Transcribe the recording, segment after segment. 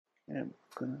And,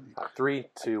 3,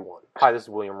 2, 1. Hi, this is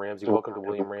William Ramsey. Welcome to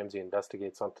William Ramsey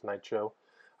Investigates. On tonight's show,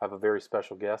 I have a very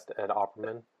special guest, Ed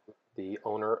Opperman, the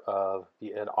owner of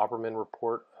the Ed Opperman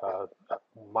Report,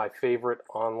 my favorite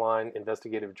online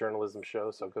investigative journalism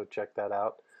show, so go check that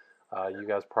out. You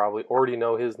guys probably already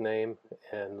know his name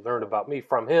and learned about me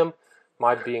from him,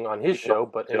 my being on his show.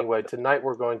 But anyway, tonight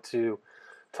we're going to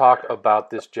talk about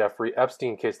this Jeffrey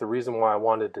Epstein case. The reason why I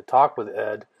wanted to talk with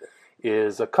Ed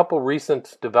is a couple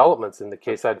recent developments in the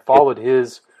case. I'd followed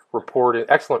his reporting,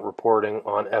 excellent reporting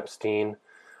on Epstein.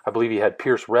 I believe he had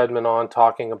Pierce Redmond on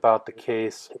talking about the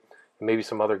case, maybe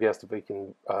some other guests if we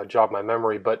can jog my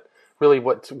memory. But really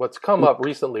what's come up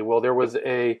recently, well, there was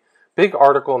a big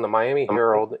article in the Miami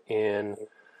Herald in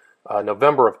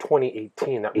November of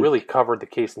 2018 that really covered the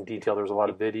case in detail. There was a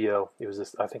lot of video. It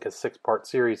was, I think, a 6-part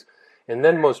series. And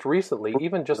then most recently,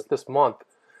 even just this month,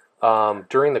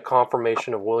 during the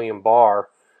confirmation of William Barr,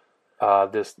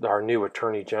 our new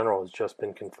Attorney General has just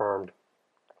been confirmed,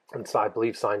 and I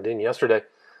believe signed in yesterday.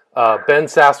 Ben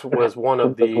Sasse was one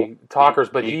of the talkers,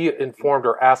 but he informed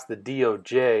or asked the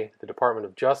DOJ, the Department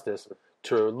of Justice,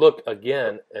 to look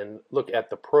again and look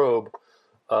at the probe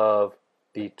of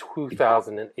the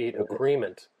 2008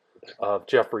 agreement of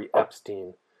Jeffrey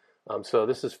Epstein. So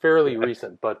this is fairly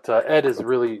recent, but Ed is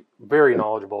really very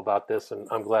knowledgeable about this, and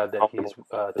I'm glad that he's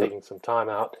taking some time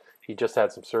out. He just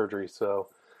had some surgery, so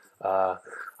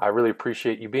I really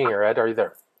appreciate you being here. Ed, are you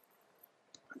there?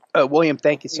 William,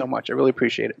 thank you so much. I really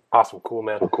appreciate it. Awesome. Cool,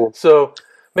 man. Cool. So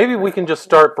maybe we can just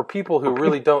start, for people who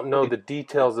really don't know the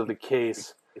details of the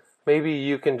case, maybe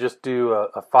you can just do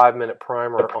a 5-minute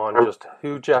primer on just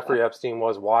who Jeffrey Epstein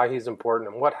was, why he's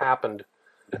important, and what happened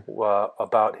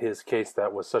about his case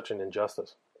that was such an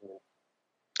injustice.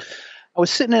 I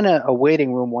was sitting in a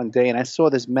waiting room one day, and I saw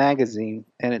this magazine,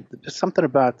 and it was something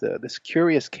about this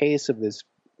curious case of this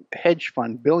hedge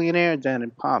fund billionaire down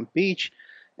in Palm Beach,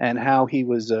 and how he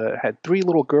was had 3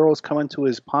 little girls come into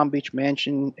his Palm Beach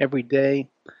mansion every day,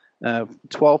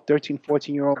 12, 13,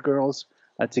 14-year-old girls,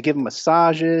 to give him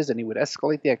massages, and he would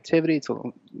escalate the activity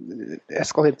to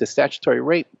escalate the statutory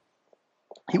rate.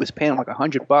 He was paying like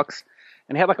 $100,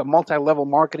 and he had like a multi-level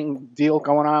marketing deal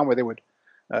going on where they would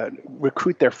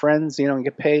recruit their friends, and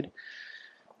get paid.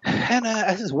 And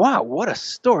I says, wow, what a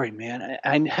story, man.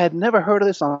 I had never heard of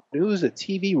this on news,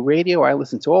 TV, radio. I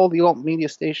listened to all the alt media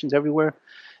stations everywhere.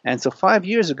 And so 5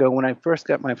 years ago, when I first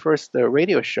got my first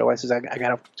radio show, I says, I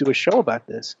got to do a show about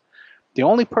this. The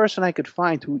only person I could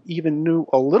find who even knew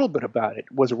a little bit about it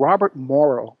was Robert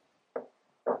Morrow,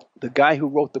 the guy who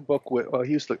wrote the book.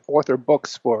 He used to author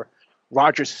books for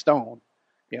Roger Stone.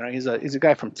 He's a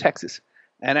guy from Texas.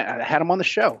 And I had him on the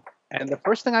show. And the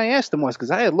first thing I asked him was,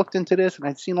 because I had looked into this and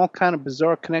I'd seen all kind of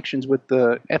bizarre connections with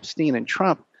Epstein and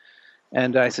Trump.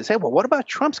 And I said, hey, well, what about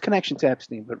Trump's connection to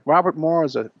Epstein? But Robert Morrow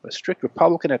is a strict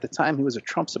Republican at the time. He was a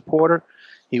Trump supporter.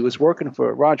 He was working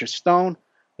for Roger Stone.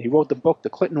 He wrote the book, The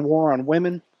Clinton War on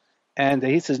Women. And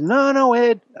he says, no,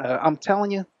 Ed, I'm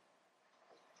telling you,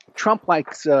 Trump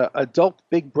likes adult,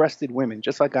 big-breasted women,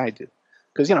 just like I do.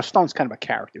 Because, Stone's kind of a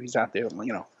character. He's out there,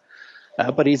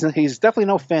 but he's definitely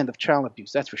no fan of child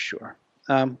abuse, that's for sure.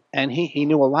 And he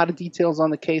knew a lot of details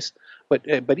on the case.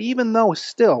 But even though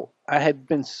still I had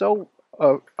been so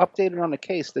updated on the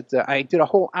case that I did a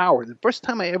whole hour. The first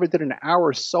time I ever did an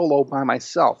hour solo by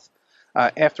myself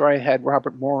after I had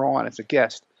Robert Morrow on as a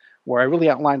guest, where I really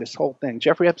outlined this whole thing.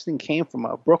 Jeffrey Epstein came from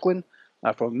Brooklyn,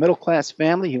 from a middle-class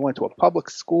family. He went to a public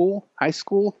school, high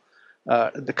school,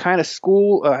 the kind of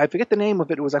school, I forget the name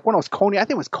of it. It was like one of those Coney, I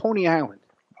think it was Coney Island.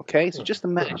 Okay, so just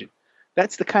imagine.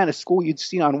 That's the kind of school you'd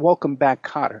see on Welcome Back,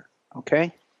 Kotter.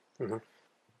 Okay? Mm-hmm.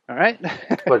 All right?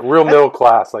 Like real middle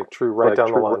class, like true, right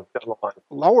down the line.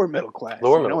 Lower middle class.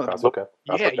 Lower middle class, okay.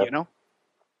 Yeah,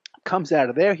 comes out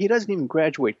of there. He doesn't even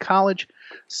graduate college.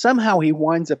 Somehow he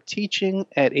winds up teaching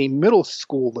at a middle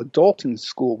school, the Dalton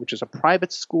School, which is a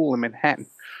private school in Manhattan,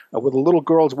 where the little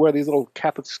girls wear these little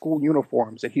Catholic school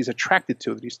uniforms that he's attracted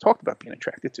to, that he's talked about being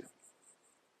attracted to.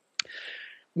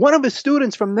 One of his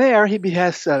students from there, he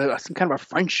has some kind of a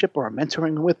friendship or a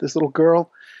mentoring with this little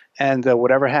girl, and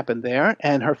whatever happened there.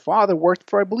 And her father worked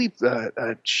for, I believe,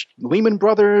 Lehman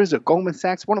Brothers or Goldman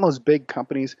Sachs, one of those big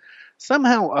companies.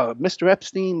 Somehow, Mr.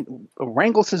 Epstein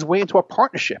wrangles his way into a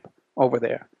partnership over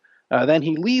there. Then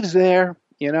he leaves there,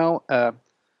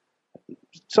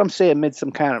 some say amid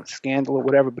some kind of scandal or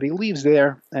whatever, but he leaves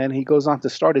there and he goes on to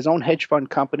start his own hedge fund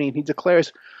company, and he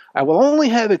declares, I will only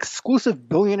have exclusive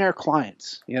billionaire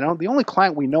clients. The only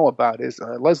client we know about is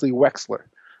Leslie Wexler,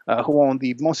 who owned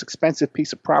the most expensive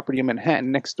piece of property in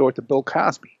Manhattan next door to Bill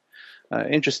Cosby.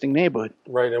 Interesting neighborhood.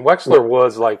 Right, and Wexler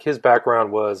was like, his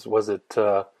background was it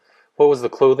What was the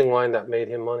clothing line that made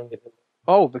him money?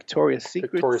 Oh, Victoria's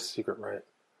Secret. Victoria's Secret, right?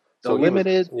 The So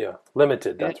Limited.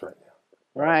 Limited. Yeah. That's right. Yeah.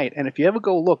 Right. And if you ever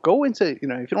go into, if you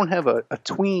don't have a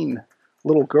tween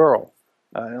little girl,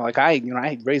 like I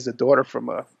raised a daughter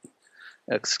from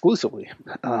exclusively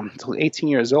until 18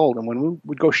 years old. And when we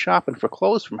would go shopping for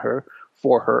clothes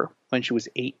for her when she was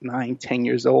 8, 9, 10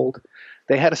 years old,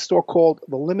 they had a store called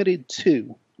The Limited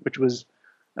 2, which was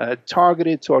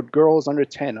targeted toward girls under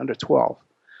 10, under 12.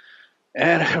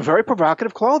 And very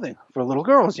provocative clothing for little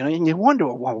girls, and you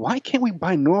wonder, well, why can't we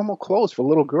buy normal clothes for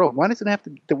little girls? Why does it have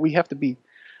to that we have to be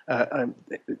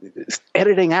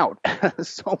editing out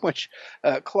so much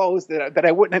clothes that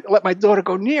I wouldn't let my daughter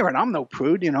go near? And I'm no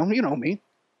prude, you know me.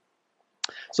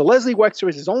 So Leslie Wexler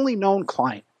is his only known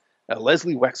client,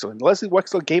 Leslie Wexler. And Leslie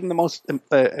Wexler gave him the most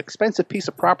expensive piece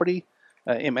of property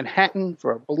in Manhattan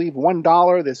for, I believe,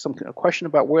 $1. There's some question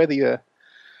about where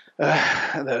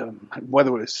whether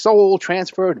it was sold,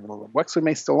 transferred, Wexler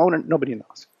may still own it. Nobody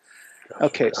knows.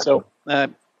 Okay, so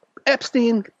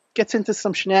Epstein gets into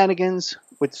some shenanigans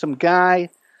with some guy.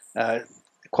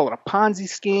 Call it a Ponzi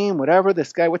scheme, whatever.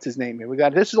 This guy, what's his name here?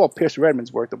 This is all Pierce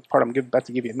Redmond's work. The part I'm about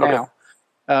to give you now.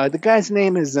 Okay. The guy's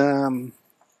name is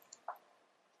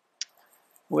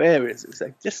where is this?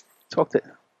 I just talked to.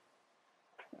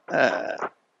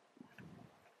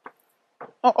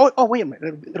 Wait a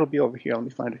minute. It'll be over here. Let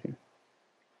me find it here.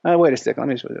 Wait a second. Let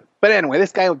me show you. But anyway,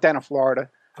 this guy down in Florida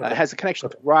has a connection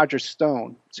with Roger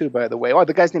Stone, too, by the way. Oh,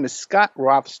 the guy's name is Scott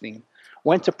Rothstein.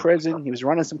 Went to prison. He was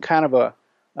running some kind of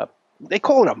they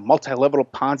call it a multi-level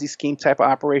Ponzi scheme type of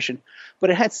operation. But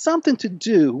it had something to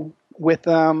do with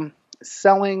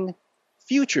selling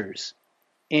futures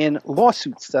in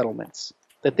lawsuit settlements.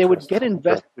 That they would get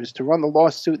investors to run the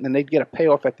lawsuit, and then they'd get a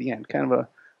payoff at the end. Kind of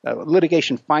a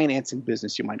litigation financing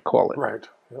business, you might call it. Right.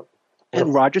 Yep.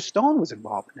 And Roger Stone was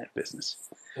involved in that business.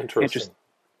 Interesting.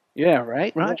 Yeah,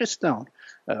 right. Roger Stone,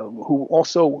 who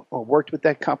also worked with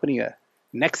that company,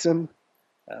 Nexum,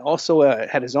 also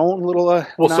had his own little.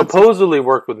 Supposedly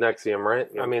worked with Nexium, right?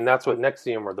 I mean, that's what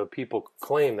Nexium or the people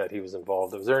claim that he was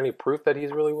involved. Is there any proof that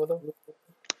he's really with them?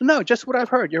 No, just what I've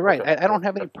heard. You're right. Okay. I don't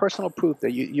have any personal proof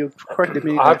that you've corrected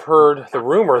me. I've heard the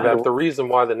rumor that the reason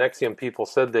why the Nexium people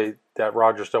said that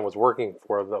Roger Stone was working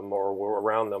for them or were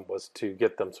around them was to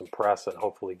get them some press and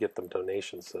hopefully get them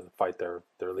donations to fight their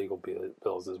legal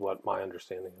bills, is what my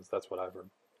understanding is. That's what I've heard.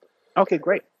 Okay,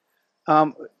 great.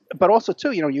 But also, too,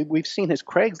 we've seen his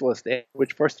Craigslist ad,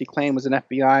 which first he claimed was an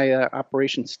FBI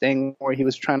operation sting, where he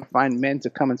was trying to find men to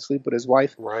come and sleep with his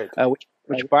wife. Right.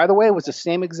 Which, by the way, was the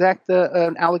same exact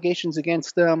allegations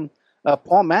against Paul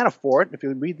Manafort. If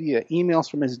you read the emails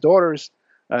from his daughters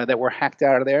that were hacked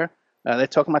out of there, they're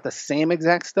talking about the same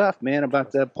exact stuff, man,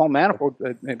 about Paul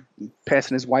Manafort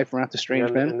passing his wife around to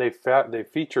strange men. And they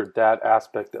featured that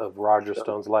aspect of Roger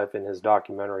Stone's life in his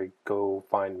documentary, Go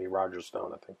Find Me, Roger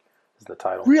Stone, I think. The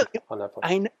title. Really? On Netflix.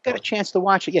 I got a chance to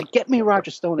watch it. Yeah, get me Roger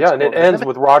Stone. Yeah, and it ends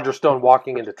with Roger Stone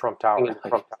walking into Trump Tower.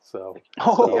 So,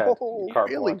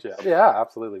 really? Yeah,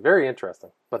 absolutely. Very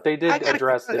interesting. But they did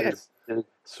address his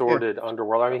sordid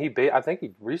underworld. I mean, I think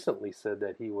he recently said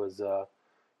that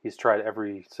he's tried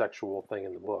every sexual thing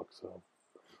in the book. So.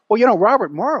 Well,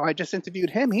 Robert Morrow, I just interviewed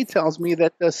him. He tells me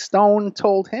that Stone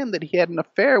told him that he had an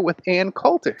affair with Ann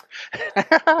Coulter.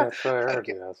 That's what I heard,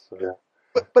 yes. So.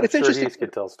 But it's interesting. He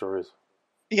could tell stories.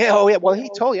 Yeah. Oh, yeah. Well, he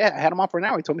told. Yeah, I had him on for an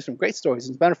hour. He told me some great stories.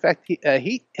 As a matter of fact,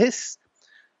 his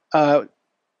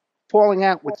falling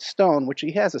out with Stone, which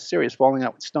he has a serious falling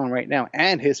out with Stone right now,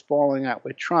 and his falling out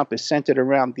with Trump is centered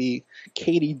around the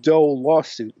Katie Doe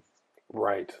lawsuit.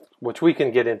 Right. Which we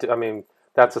can get into. I mean,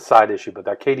 that's a side issue, but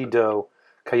that Katie Doe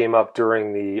came up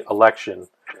during the election,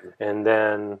 and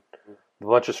then a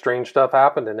bunch of strange stuff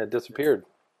happened, and it disappeared.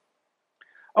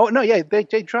 Oh, no, yeah, they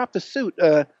dropped the suit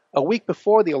a week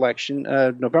before the election,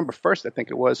 November 1st, I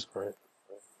think it was. Right.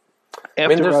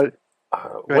 After,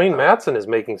 Wayne Madsen is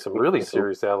making some really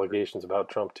serious allegations about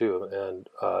Trump, too, and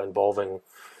involving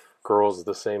girls of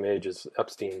the same age as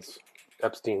Epstein's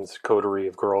coterie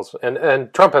of girls.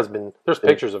 And Trump there's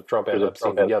pictures of Trump and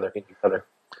Epstein together.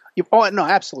 Oh, no,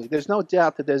 absolutely. There's no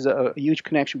doubt that there's a huge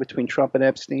connection between Trump and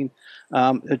Epstein.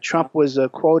 Trump was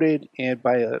quoted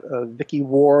by Vicky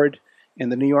Ward in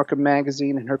the New Yorker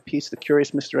magazine in her piece, The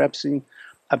Curious Mr. Epstein,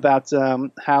 about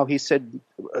how he said,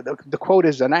 the quote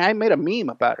is, and I made a meme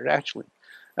about it actually,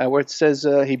 where it says,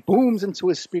 he booms into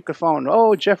his speakerphone,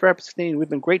 "Oh, Jeff Epstein, we've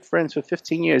been great friends for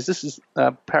 15 years. This is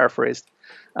paraphrased.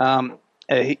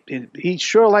 He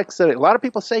sure likes it. A lot of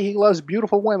people say he loves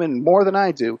beautiful women more than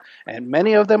I do, and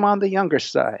many of them on the younger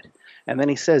side. And then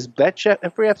he says, bet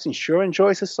Jeffrey Epstein sure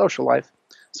enjoys his social life.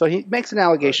 So he makes an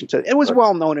allegation to. It was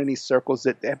well known in these circles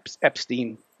that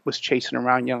Epstein was chasing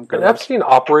around young And girls. Epstein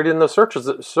operated in those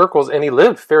circles, and he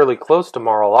lived fairly close to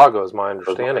Mar-a-Lago, is my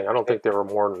understanding. I don't think they were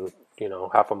more than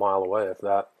half a mile away, if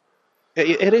that.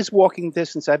 It is walking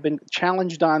distance. I've been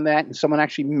challenged on that, and someone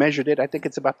actually measured it. I think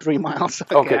it's about 3 miles.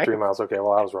 Okay, 3 miles. Okay,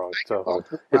 well, I was wrong. So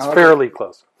it's fairly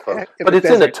close. But it's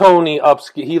in a Tony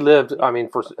upscale. He lived,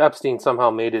 for Epstein somehow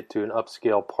made it to an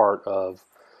upscale part of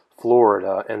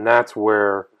Florida, and that's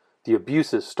where the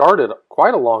abuses started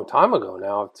quite a long time ago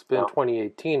now. It's been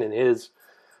 2018, and his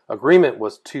agreement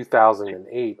was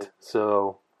 2008.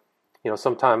 So,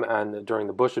 sometime during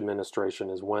the Bush administration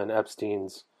is when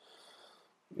Epstein's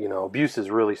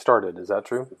abuses really started. Is that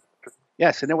true?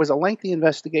 Yes, and there was a lengthy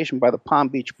investigation by the Palm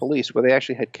Beach police where they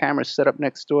actually had cameras set up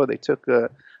next door. They took,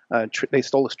 they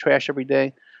stole his trash every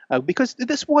day because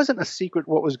this wasn't a secret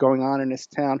what was going on in this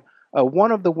town.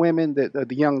 One of the women, the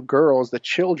young girls, the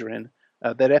children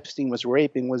that Epstein was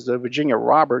raping was Virginia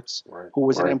Roberts, who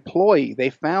was an employee. They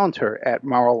found her at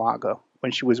Mar-a-Lago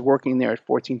when she was working there at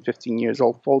 14, 15 years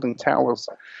old, folding towels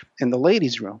in the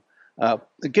ladies' room.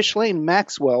 Ghislaine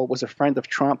Maxwell was a friend of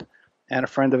Trump and a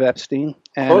friend of Epstein.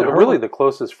 And really the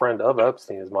closest friend of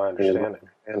Epstein is my understanding.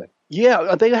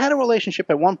 Yeah, they had a relationship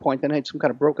at one point, then they had some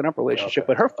kind of broken up relationship.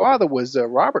 But her father was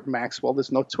Robert Maxwell,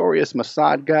 this notorious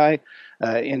Mossad guy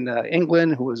in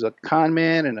England who was a con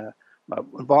man and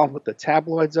involved with the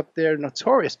tabloids up there,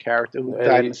 notorious character who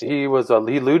died. He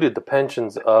looted the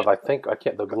pensions of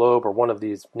the Globe or one of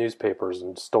these newspapers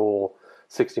and stole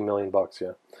 $60 million.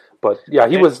 Yeah, but yeah,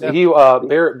 he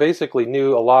basically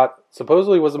knew a lot.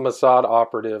 Supposedly was a Mossad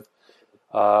operative.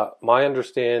 My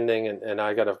understanding, and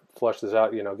I got to flush this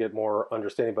out, get more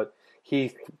understanding. But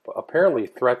he apparently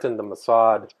threatened the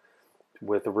Mossad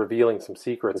with revealing some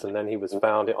secrets, and then he was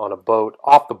found on a boat,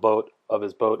 off the boat of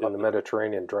his boat in the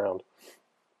Mediterranean, drowned.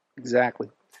 Exactly.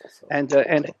 And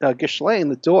Ghislaine,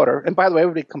 the daughter, and by the way,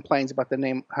 everybody complains about the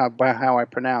name, how I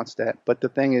pronounce that, but the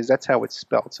thing is, that's how it's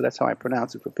spelled, so that's how I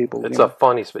pronounce it for people. It's a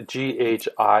funny spell,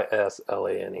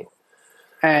 Ghislane.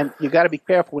 And you got to be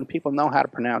careful when people know how to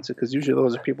pronounce it, because usually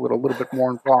those are people that are a little bit more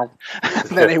involved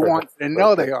than they want to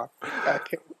know they are.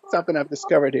 Okay. Something I've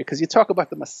discovered here, because you talk about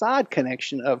the Mossad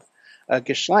connection of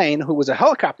Ghislaine, who was a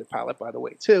helicopter pilot, by the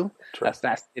way, too. True. That's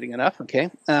fascinating enough,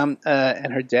 okay? And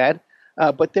her dad.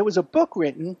 But there was a book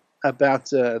written about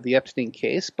the Epstein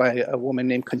case by a woman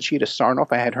named Conchita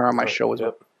Sarnoff. I had her on my show as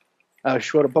well.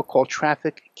 She wrote a book called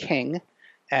Traffic King.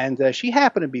 And she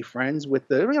happened to be friends with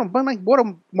what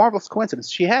a marvelous coincidence.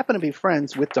 She happened to be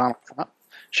friends with Donald Trump.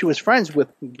 She was friends with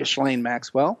Ghislaine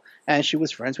Maxwell, and she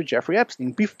was friends with Jeffrey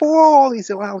Epstein before all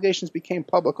these allegations became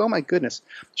public. Oh my goodness!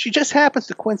 She just happens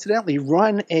to coincidentally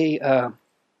run an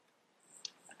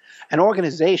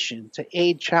organization to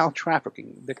aid child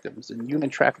trafficking victims and human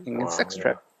trafficking and sex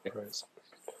trafficking victims.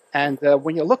 And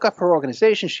when you look up her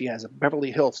organization, she has a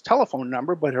Beverly Hills telephone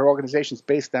number, but her organization is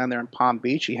based down there in Palm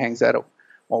Beach. She hangs out at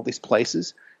all these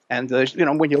places. And,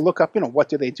 when you look up, what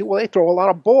do they do? Well, they throw a lot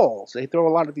of balls. They throw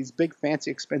a lot of these big, fancy,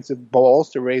 expensive balls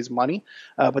to raise money.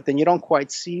 But then you don't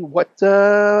quite see what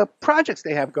projects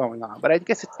they have going on. But I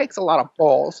guess it takes a lot of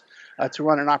balls to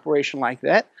run an operation like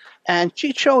that. And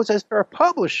she chose as her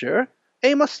publisher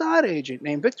a Mossad agent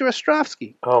named Victor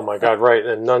Ostrovsky. Oh, my God, right.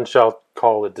 And None Shall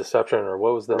Call It Deception, or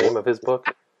what was the name of his book?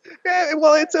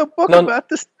 Well, it's a book about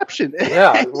deception.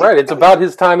 Yeah, right. It's about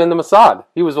his time in the Mossad.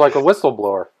 He was like a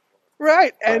whistleblower.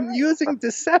 Right, and using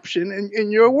deception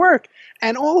in your work.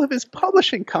 And all of his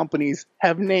publishing companies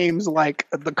have names like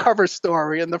the cover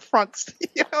story and the front,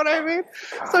 you know what I mean?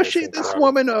 God, so this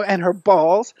woman and her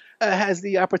balls has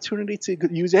the opportunity to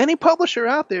use any publisher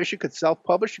out there. She could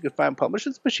self-publish, she could find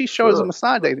publishers, but she shows a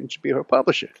Mossad agent should be her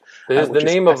publisher. The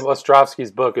name of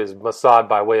Ostrovsky's book is Mossad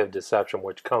by Way of Deception,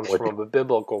 which comes from a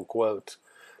biblical quote,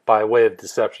 by way of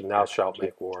deception, thou shalt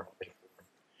make war.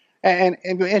 And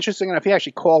interesting enough, he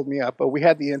actually called me up. We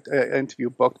had the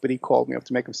interview booked, but he called me up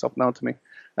to make himself known to me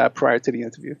prior to the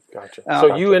interview. Gotcha.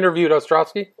 So you interviewed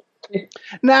Ostrovsky?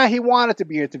 Nah, he wanted to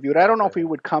be interviewed. I don't know if he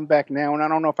would come back now, and I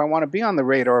don't know if I want to be on the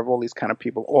radar of all these kind of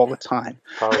people all the time.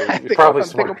 Probably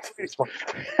smart.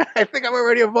 I think I'm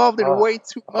already involved in way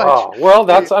too much. Oh, well,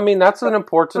 that's an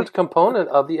important component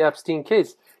of the Epstein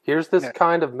case. Here's this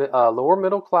kind of lower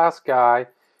middle class guy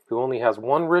who only has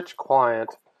one rich client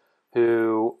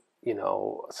who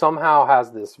somehow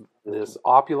has this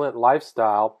opulent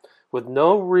lifestyle with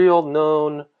no real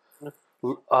known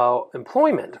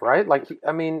employment, right? Like,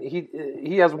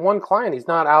 he has one client. He's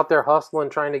not out there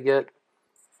hustling, trying to get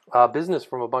business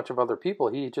from a bunch of other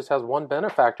people. He just has one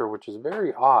benefactor, which is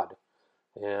very odd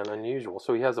and unusual.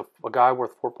 So he has a guy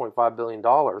worth $4.5 billion.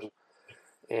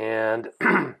 And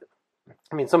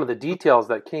I mean, some of the details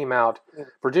that came out.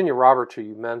 Virginia Roberts, who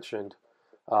you mentioned,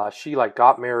 she like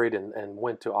got married and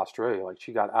went to Australia. Like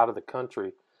she got out of the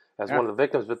country as Yeah. one of the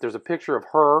victims. But there's a picture of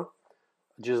her,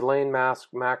 Ghislaine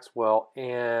Maxwell,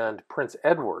 and Prince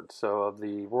Edward, so of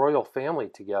the royal family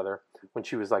together when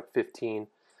she was like 15.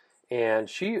 And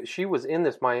she was in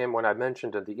this Miami, when I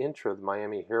mentioned at the intro, the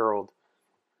Miami Herald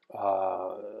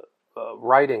uh,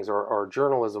 writings or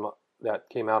journalism that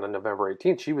came out on November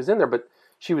 18th. She was in there, but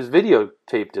she was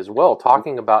videotaped as well,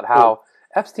 talking about how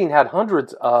Epstein had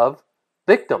hundreds of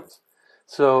victims.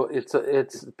 So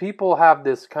it's people have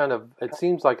this kind of, it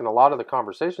seems like in a lot of the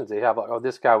conversations they have, like, oh,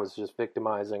 this guy was just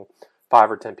victimizing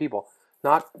 5 or 10 people.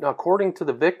 Not according to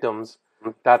the victims.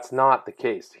 That's not the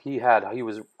case. He had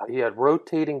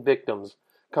rotating victims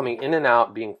coming in and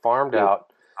out, being farmed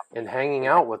out, and hanging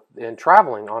out with and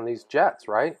traveling on these jets,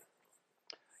 right?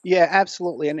 Yeah,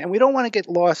 absolutely. And we don't want to get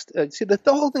lost. See, the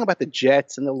whole thing about the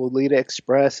Jets and the Lolita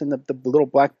Express and the little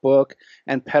black book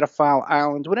and pedophile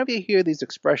island, whenever you hear these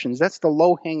expressions, that's the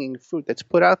low hanging fruit that's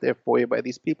put out there for you by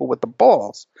these people with the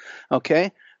balls.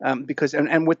 Okay? And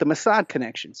with the Mossad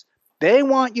connections. They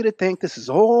want you to think this is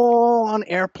all on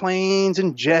airplanes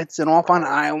and jets and off on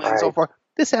islands and so forth.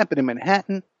 This happened in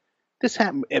Manhattan. This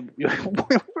happened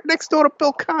next door to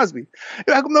Bill Cosby.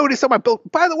 How come nobody's talking about Bill?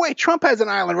 By the way, Trump has an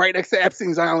island right next to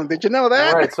Epstein's island. Did you know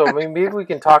that? Right. So maybe we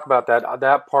can talk about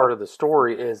that part of the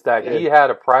story is that he had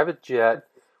a private jet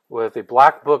with a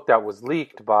black book that was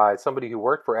leaked by somebody who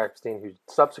worked for Epstein, who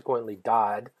subsequently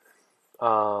died.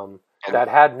 That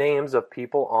had names of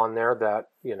people on there that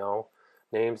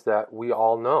names that we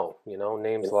all know.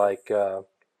 Names like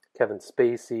Kevin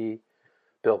Spacey,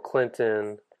 Bill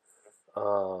Clinton.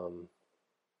 Um,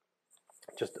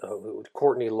 just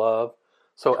Courtney Love.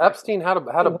 So Epstein had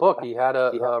a book. He had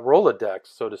a Rolodex,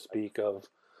 so to speak, of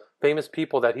famous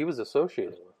people that he was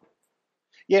associated with.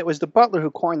 Yeah, it was the butler who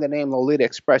coined the name Lolita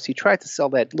Express. He tried to sell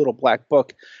that little black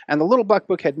book, and the little black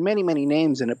book had many, many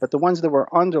names in it, but the ones that were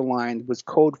underlined was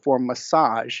code for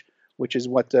massage, which is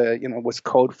what was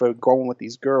code for going with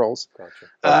these girls.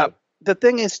 Gotcha. The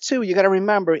thing is, too, you got to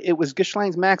remember, it was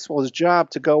Ghislaine Maxwell's job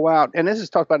to go out, and this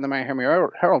is talked about in the Miami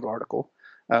Herald article,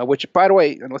 which, by the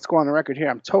way, and let's go on the record here,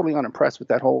 I'm totally unimpressed with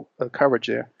that whole coverage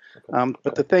there.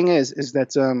 But the thing is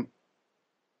that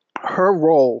her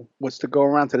role was to go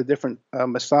around to the different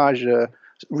massage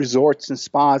resorts and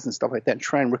spas and stuff like that and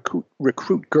try and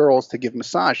recruit girls to give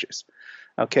massages.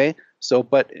 Okay? So,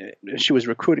 but she was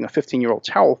recruiting a 15-year-old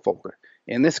towel folder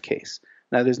in this case.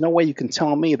 Now, there's no way you can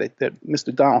tell me that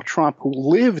Mr. Donald Trump, who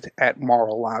lived at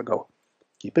Mar-a-Lago,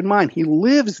 keep in mind, he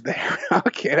lives there.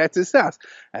 Okay, that's his house.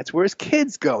 That's where his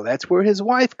kids go. That's where his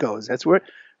wife goes. That's where,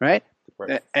 right?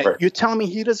 Right. You're telling me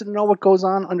he doesn't know what goes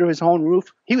on under his own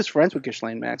roof? He was friends with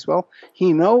Ghislaine Maxwell.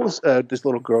 He knows this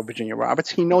little girl, Virginia Roberts.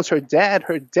 He knows her dad.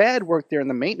 Her dad worked there in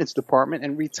the maintenance department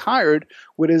and retired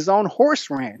with his own horse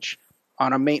ranch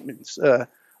on a maintenance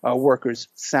worker's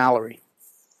salary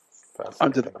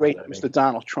under the great Mr.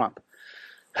 Donald Trump.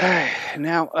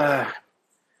 Now,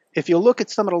 if you look at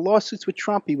some of the lawsuits with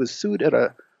Trump, he was sued at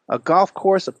a golf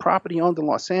course, a property owned in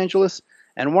Los Angeles.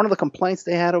 And one of the complaints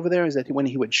they had over there is that when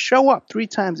he would show up 3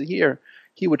 times a year,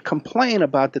 he would complain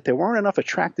about that there weren't enough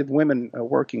attractive women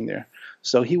working there.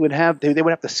 So they would have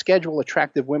to schedule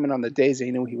attractive women on the days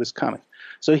they knew he was coming.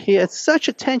 So he had such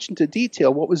attention to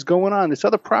detail what was going on. This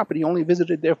other property only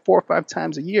visited there 4 or 5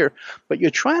 times a year. But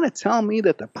you're trying to tell me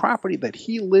that the property that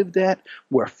he lived at,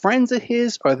 where friends of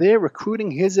his are there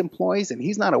recruiting his employees, and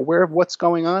he's not aware of what's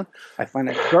going on? I find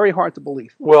that very hard to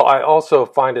believe. Well, I also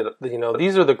find it,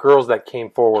 these are the girls that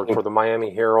came forward for the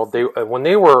Miami Herald. They when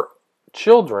they were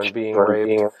children being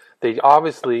raped, they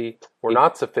obviously were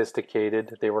not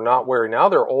sophisticated. They were not wearing. Now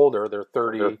they're older. They're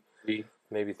 30,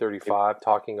 maybe 35,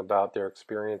 talking about their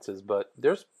experiences. But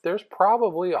there's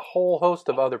probably a whole host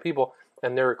of other people,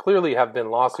 and there clearly have been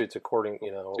lawsuits according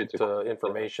to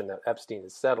information that Epstein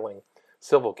is settling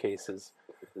civil cases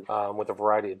with a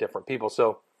variety of different people.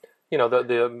 So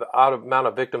the amount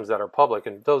of victims that are public,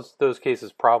 and those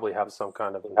cases probably have some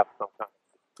kind of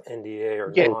NDA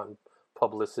or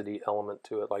non-publicity element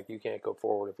to it. Like, you can't go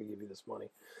forward if we give you this money.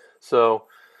 So,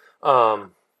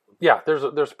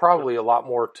 there's probably a lot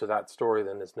more to that story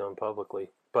than is known publicly.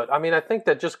 But I mean, I think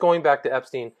that just going back to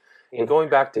Epstein and going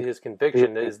back to his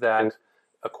conviction is that,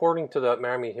 according to the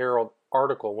Miami Herald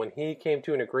article, when he came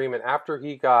to an agreement after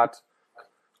he got,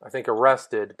 I think,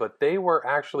 arrested, but they were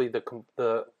actually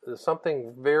the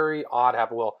something very odd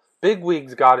happened. Well,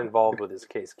 bigwigs got involved with his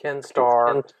case. Ken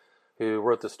Starr, who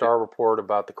wrote the Starr Report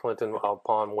about the Clinton,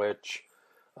 upon which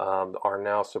our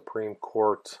now Supreme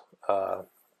Court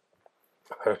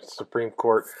Supreme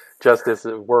Court justice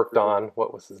that worked on,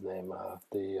 what was his name?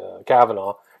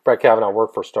 Kavanaugh. Brett Kavanaugh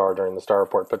worked for Starr during the Starr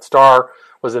report, but Starr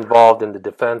was involved in the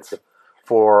defense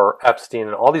for Epstein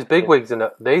and all these bigwigs. And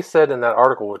they said in that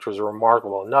article, which was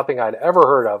remarkable, nothing I'd ever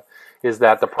heard of, is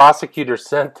that the prosecutor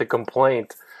sent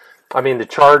the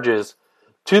charges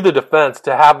to the defense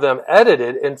to have them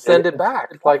edited and send it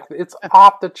back. Like, it's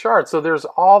off the chart. So there's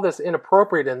all this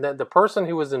inappropriate, and then the person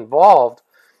who was involved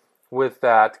with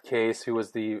that case, who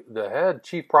was the head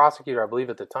chief prosecutor, I believe,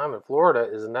 at the time in Florida,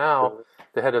 is now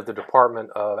the head of the Department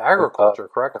of Agriculture,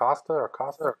 correct?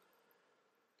 Costa?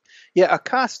 Yeah,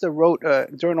 Acosta wrote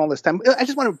during all this time. I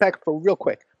just want to back up for real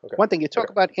quick. Okay. One thing, you talk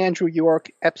about Andrew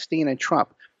York, Epstein, and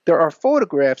Trump. There are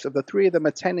photographs of the three of them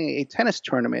attending a tennis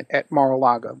tournament at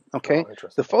Mar-a-Lago. Okay,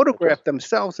 the photographs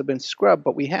themselves have been scrubbed,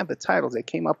 but we have the titles. They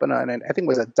came up in I think it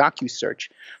was a docu-search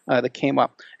that came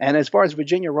up. And as far as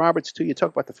Virginia Roberts too, you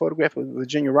talk about the photograph of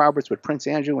Virginia Roberts with Prince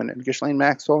Andrew and Ghislaine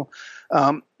Maxwell.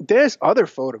 There's other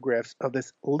photographs of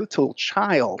this little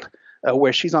child.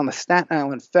 Where she's on the Staten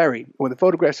Island ferry, where the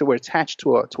photographs were attached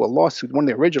to a lawsuit, one of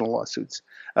the original lawsuits.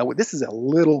 This is a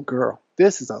little girl.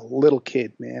 This is a little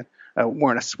kid, man.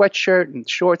 Wearing a sweatshirt and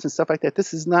shorts and stuff like that.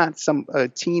 This is not some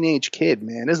teenage kid,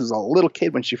 man. This is a little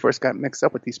kid when she first got mixed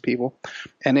up with these people.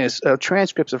 And there's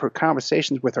transcripts of her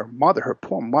conversations with her mother, her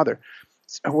poor mother,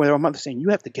 where her mother saying, "You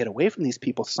have to get away from these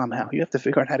people somehow. You have to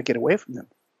figure out how to get away from them."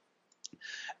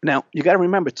 Now, you got to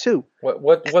remember, too.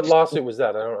 What lawsuit was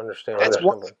that? I don't understand.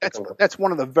 That's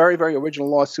one of the very, very original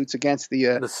lawsuits against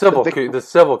the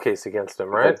civil case against him,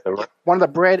 right? One of the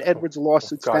Brad Edwards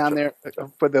lawsuits down there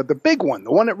for the big one,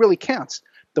 the one that really counts,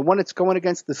 the one that's going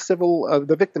against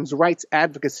the victims' rights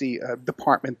advocacy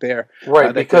department there.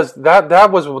 Right, because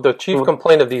that was the chief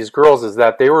complaint of these girls, is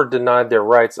that they were denied their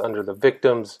rights under the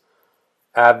victims'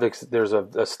 advocacy. There's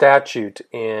a statute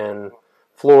in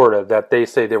Florida that they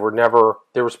say they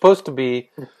were supposed to be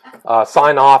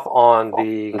sign off on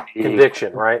the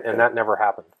conviction, right? And that never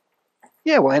happened.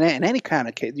 Yeah, well, in any kind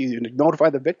of case, you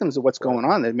notify the victims of what's going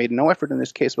on. They made no effort in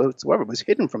this case whatsoever. It was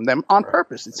hidden from them on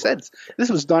purpose. It said this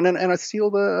was done in a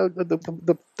sealed,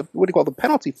 the what do you call the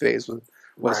penalty phase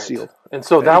was sealed. And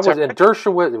so that was in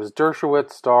Dershowitz. It was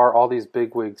Dershowitz, Starr, all these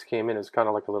bigwigs came in. It was kind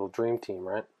of like a little dream team,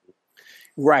 right?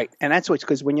 Right, and that's what's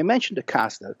because when you mentioned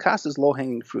Acosta's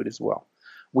low-hanging fruit as well.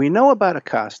 We know about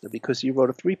Acosta because he wrote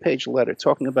a 3-page letter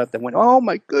talking about that. When, oh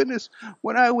my goodness,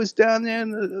 when I was down there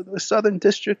in the Southern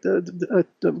District, the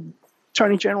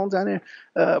Attorney General down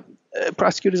there,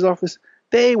 prosecutor's office,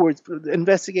 they were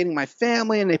investigating my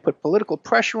family and they put political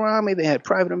pressure on me. They had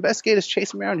private investigators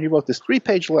chasing me around. And he wrote this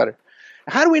 3-page letter.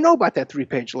 How do we know about that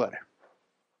 3-page letter?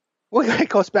 Well, it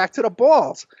goes back to the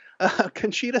balls.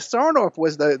 Conchita Sarnoff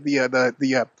was the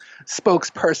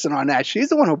spokesperson on that. She's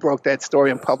the one who broke that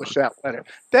story and published that letter.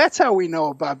 That's how we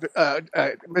know about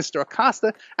Mr.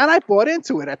 Acosta, and I bought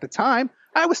into it at the time.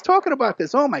 I was talking about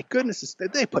this. Oh my goodness,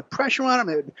 they put pressure on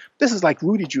him. This is like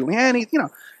Rudy Giuliani.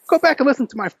 Go back and listen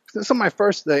to some of my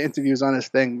first interviews on this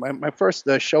thing. My first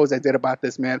shows I did about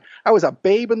this, man. I was a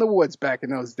babe in the woods back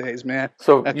in those days, man.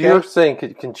 So okay? You're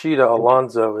saying Conchita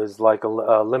Alonso is like a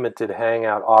limited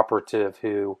hangout operative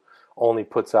who only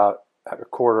puts out a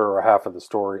quarter or half of the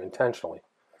story intentionally.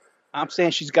 I'm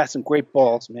saying she's got some great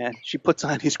balls, man. She puts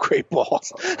on these great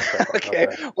balls. Okay.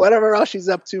 Whatever else she's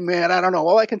up to, man, I don't know.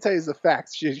 All I can tell you is the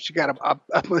facts. She got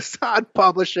a Mossad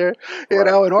publisher,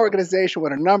 an organization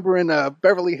with a number in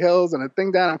Beverly Hills and a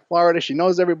thing down in Florida. She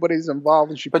knows everybody's involved,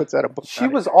 and she puts out a book. She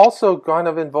was also kind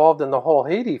of involved in the whole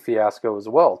Haiti fiasco as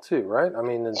well, too, right? I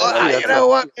mean, you know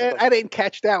what? I didn't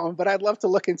catch that one, but I'd love to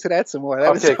look into that some more.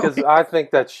 Because I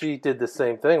think that she did the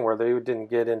same thing where they didn't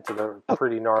get into the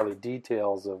pretty gnarly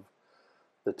details of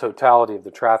the totality of the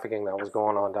trafficking that was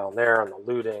going on down there and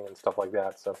the looting and stuff like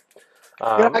that. So,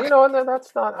 and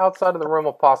that's not outside of the realm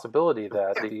of possibility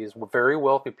that these very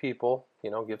wealthy people,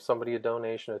 give somebody a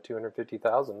donation of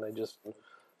 $250,000. They just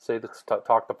say, let's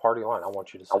talk the party line. I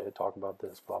want you to say it, talk about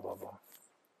this, blah, blah, blah.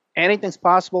 Anything's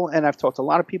possible, and I've talked to a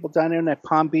lot of people down there in that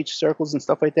Palm Beach circles and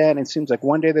stuff like that, and it seems like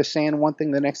one day they're saying one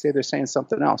thing, the next day they're saying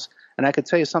something else. And I could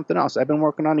tell you something else. I've been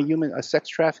working on a sex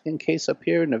trafficking case up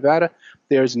here in Nevada.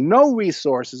 There's no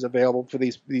resources available for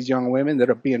these young women that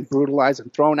are being brutalized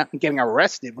and thrown out and getting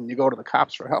arrested when you go to the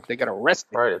cops for help. They get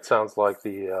arrested. Right. It sounds like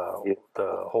the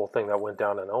whole thing that went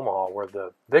down in Omaha where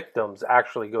the victims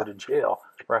actually go to jail,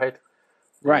 right?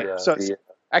 Right.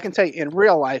 I can tell you, in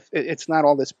real life, it's not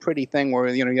all this pretty thing where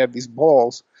you have these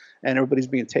balls and everybody's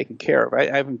being taken care of. I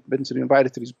haven't been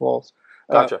invited to these balls.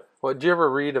 Gotcha. Well, did you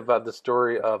ever read about the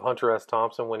story of Hunter S.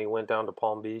 Thompson when he went down to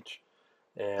Palm Beach,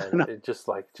 and it just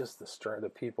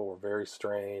the people were very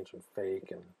strange and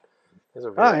fake, and These are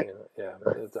All right.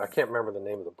 very, yeah. I can't remember the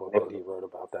name of the book that he wrote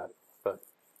about that, but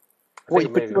I Well,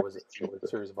 think but maybe it was a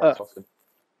series of articles.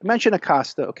 mention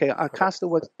Acosta. Okay, Okay. Acosta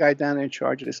was the guy down there in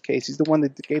charge of this case. He's the one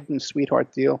that gave them the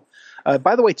sweetheart deal.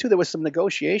 By the way, too, there was some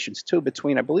negotiations too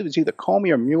between, I believe it was either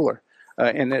Comey or Mueller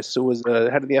in this, who was the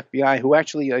head of the FBI, who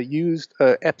actually used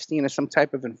Epstein as some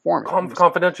type of informant.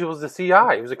 Confidential was the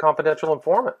CI. He was a confidential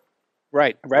informant.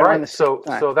 Right around the Right. same So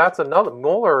time. that's another.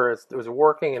 Mueller was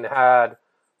working and had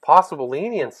possible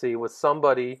leniency with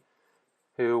somebody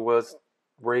who was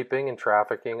raping and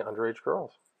trafficking underage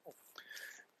girls.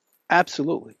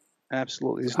 Absolutely,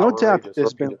 absolutely. There's no doubt that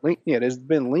Outrageous. there's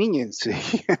been leniency,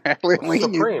 Supreme,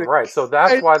 leniency. right. So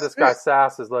that's why this guy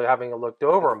Sass is having it looked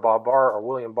over, and Bob Barr or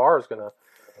William Barr is going to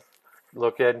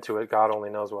look into it. God only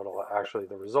knows what actually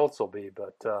the results will be,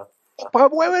 but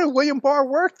But wait, William Barr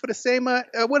worked for the same,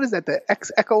 what is that, the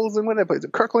Eccles and whatever,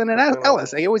 Kirkland and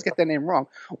Ellis. I always get that name wrong.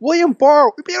 William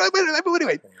Barr,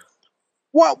 anyway,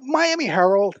 well, Miami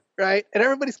Herald, right? And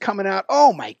everybody's coming out,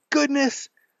 oh my goodness,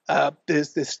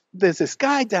 there's this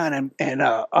guy down in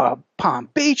Palm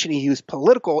Beach, and he used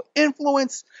political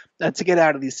influence to get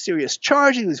out of these serious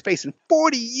charges. He was facing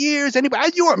 40 years.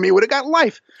 Anybody, you or me would have got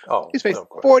life. He's facing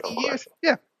 40 years.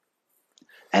 Yeah.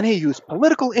 And he used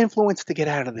political influence to get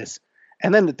out of this.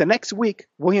 And then the next week,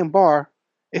 William Barr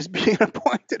is being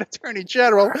appointed Attorney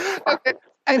General. Okay.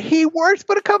 And he worked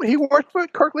for the company. He worked for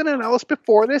Kirkland and Ellis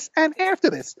before this and after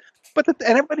this. And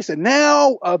everybody said,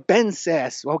 now Ben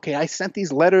Sass. Okay, I sent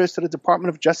these letters to the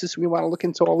Department of Justice. We want to look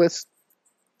into all this.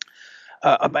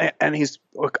 And he's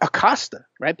Acosta,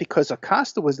 right? Because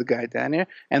Acosta was the guy down there.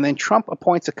 And then Trump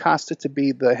appoints Acosta to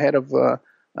be the head of the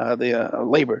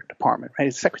Labor Department, right?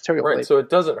 He's Secretary of Labor. Right, so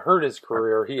it doesn't hurt his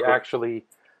career. He actually,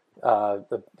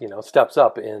 steps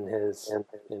up in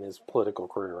his political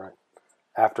career, right?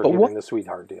 After giving the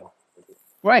sweetheart deal.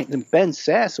 Right, and Ben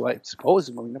Sass, who I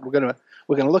suppose we're gonna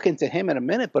look into him in a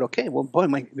minute. But okay, well, boy,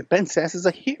 Ben Sass is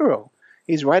a hero.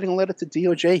 He's writing a letter to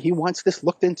DOJ. He wants this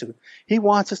looked into. He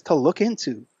wants us to look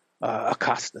into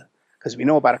Acosta, because we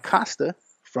know about Acosta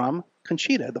from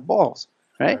Conchita, the balls,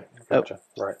 right? Gotcha.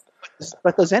 Right.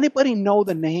 But does anybody know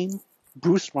the name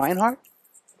Bruce Reinhardt?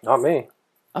 Not me.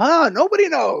 Nobody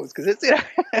knows, because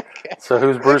it's So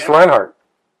who's Bruce Reinhardt?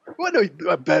 Well,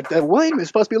 no, but William is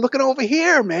supposed to be looking over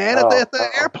here, man, at the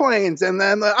airplanes and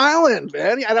then the island,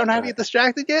 man. I don't have you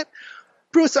distracted yet.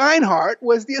 Bruce Reinhardt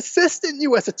was the assistant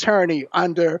U.S. attorney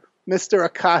under Mr.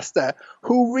 Acosta,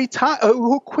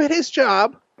 who quit his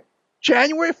job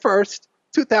January 1st,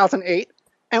 2008,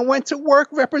 and went to work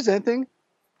representing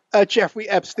Jeffrey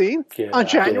Epstein on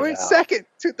January 2nd,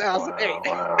 2008.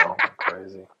 Wow.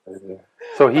 Crazy.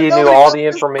 So he knew all the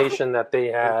information that they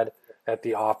had at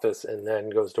the office and then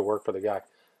goes to work for the guy.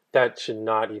 That should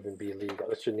not even be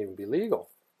legal. It shouldn't even be legal.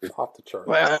 It's off the charts.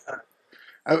 Well,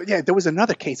 there was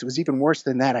another case. It was even worse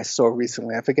than that I saw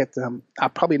recently. I forget. I'll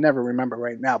probably never remember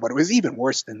right now, but it was even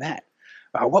worse than that.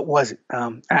 What was it?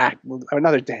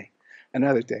 Another day.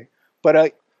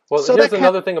 But well, so here's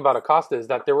another thing about Acosta is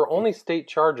that there were only state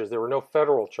charges. There were no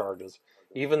federal charges,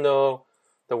 even though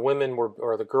the women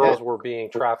the girls were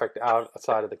being trafficked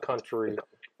outside of the country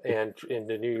and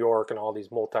into New York and all these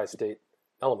multi-state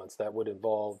elements that would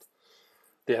involve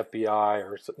the FBI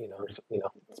or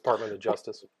Department of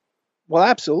Justice. Well,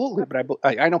 absolutely, but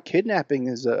I know kidnapping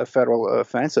is a federal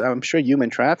offense. I'm sure human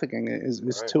trafficking is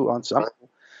right. Too on some.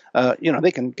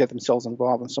 They can get themselves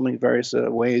involved in so many various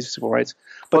ways, civil rights.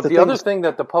 But the other thing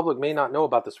that the public may not know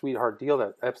about the sweetheart deal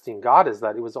that Epstein got is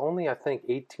that it was only, I think,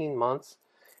 18 months,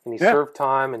 and he served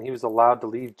time, and he was allowed to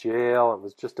leave jail. It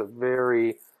was just a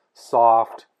very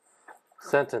soft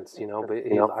sentence, But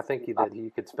I think that he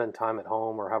could spend time at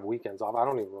home or have weekends off. I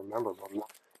don't even remember, but he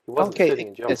wasn't sitting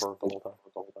in jail for the whole time.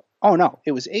 Oh, no,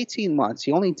 it was 18 months.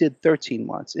 He only did 13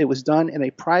 months. It was done in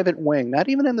a private wing, not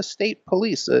even in the state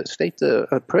police, state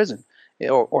prison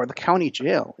or the county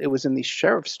jail. It was in the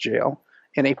sheriff's jail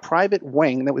in a private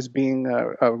wing that was being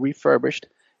refurbished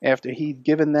after he'd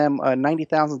given them a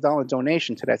 $90,000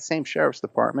 donation to that same sheriff's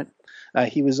department.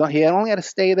 He only had to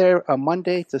stay there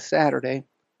Monday to Saturday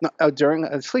during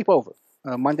a sleepover.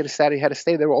 Monday to Saturday, he had to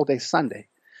stay there all day Sunday.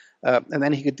 And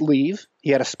then he could leave. He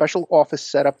had a special office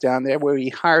set up down there where he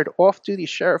hired off-duty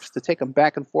sheriffs to take him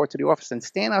back and forth to the office and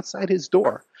stand outside his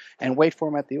door and wait for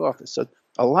him at the office. So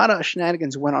a lot of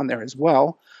shenanigans went on there as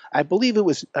well. I believe it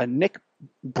was Nick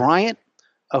Bryant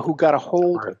who got a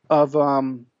hold of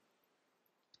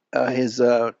his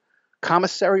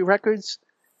commissary records.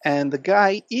 And the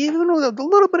guy, even with the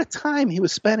little bit of time he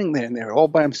was spending there all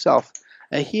by himself,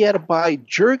 he had to buy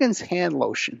Jergens hand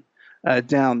lotion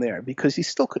down there because he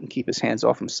still couldn't keep his hands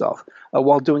off himself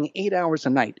while doing 8 hours a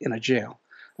night in a jail.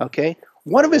 Okay,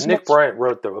 one of his Nick most Bryant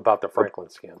wrote about the Franklin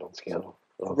scandal. So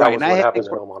that right, was and I what had happened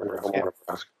Nick, in Omaha,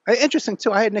 Nebraska. interesting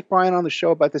too. I had Nick Bryan on the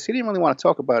show about this. He didn't really want to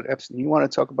talk about Epstein. He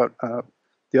wanted to talk about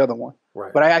the other one,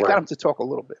 Right. but I got him to talk a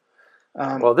little bit.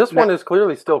 Well, this Now, one is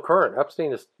clearly still current.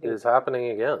 Epstein is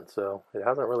happening again, so it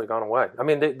hasn't really gone away. I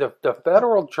mean, the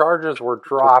federal charges were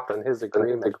dropped in his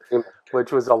agreement,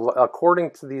 which was,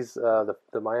 according to these the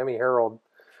Miami Herald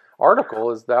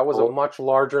article, that was a much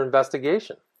larger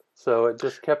investigation. So it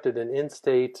just kept it an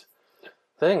in-state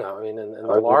thing. I mean, and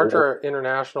the larger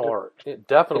international or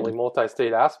definitely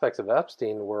multi-state aspects of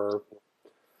Epstein were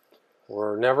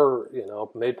never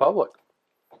made public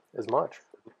as much.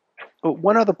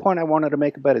 one other point I wanted to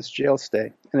make about his jail stay,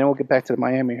 and then we'll get back to the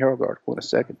Miami Herald article in a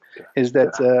second, is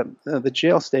that the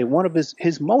jail stay, one of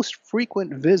his most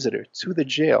frequent visitor to the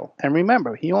jail, and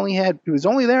remember, he was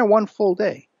only there one full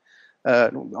day.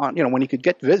 When he could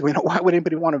get visit, why would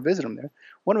anybody want to visit him there?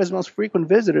 One of his most frequent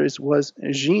visitors was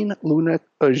Jean-Luc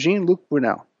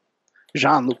Brunel.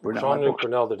 Jean-Luc Brunel. Jean-Luc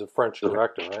Brunel, the French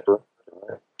director,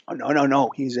 right? Oh,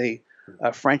 no. He's a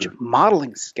French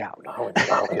modeling scout. Oh,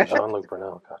 okay, Jean-Luc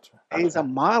Brunel, gotcha. He's a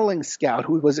modeling scout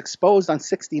who was exposed on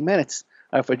 60 Minutes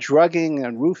for drugging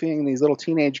and roofing these little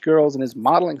teenage girls in his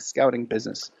modeling scouting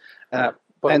business. But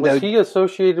was he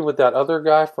associated with that other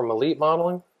guy from Elite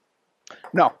Modeling?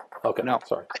 No. Okay, no.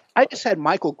 Sorry. I just had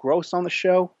Michael Gross on the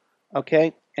show,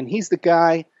 okay? And he's the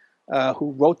guy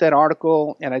who wrote that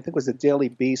article, and I think it was the Daily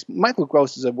Beast. Michael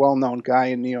Gross is a well-known guy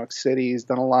in New York City. He's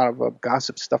done a lot of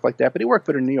gossip stuff like that, but he worked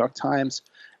for the New York Times,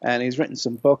 and he's written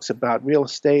some books about real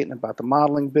estate and about the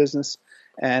modeling business.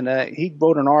 And he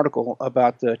wrote an article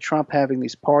about Trump having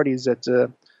these parties at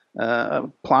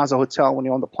Plaza Hotel, when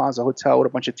he owned the Plaza Hotel, with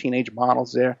a bunch of teenage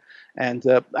models there. And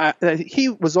he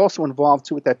was also involved,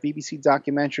 too, with that BBC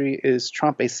documentary, Is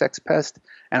Trump a Sex Pest?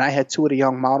 And I had two of the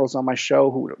young models on my show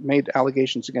who made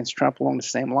allegations against Trump along the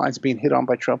same lines, being hit on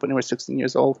by Trump when they were 16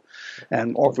 years old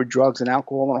and offered drugs and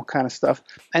alcohol and all kind of stuff.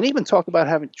 And even talked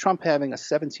about Trump having a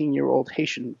 17-year-old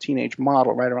Haitian teenage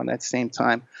model right around that same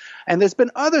time. And there's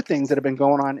been other things that have been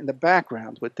going on in the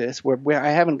background with this where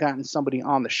I haven't gotten somebody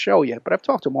on the show yet, but I've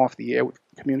talked to them off the air. We've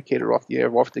communicated off the air.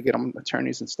 We've offered to get them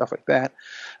attorneys and stuff like that.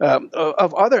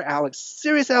 Of other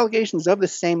serious allegations of the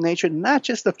same nature, not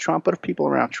just of Trump, but of people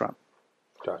around Trump.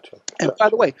 Gotcha. And by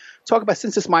the way, talk about,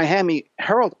 since this Miami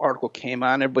Herald article came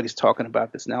on, everybody's talking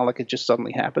about this now like it just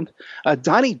suddenly happened.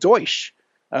 Donnie Deutsch,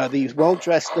 the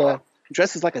well-dressed,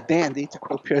 dresses like a dandy, to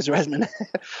quote Piers Resman,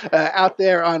 out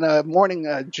there on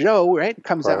Morning Joe, right,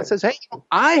 comes out and says, hey,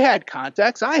 I had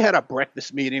contacts. I had a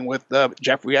breakfast meeting with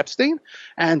Jeffrey Epstein,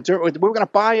 and we were going to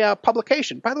buy a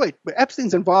publication. By the way,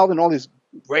 Epstein's involved in all these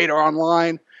Radar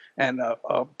Online and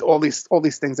all these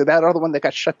things. That other one that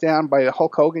got shut down by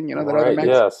Hulk Hogan, that other magazine?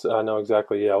 Yes, I know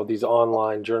exactly. Yeah, all these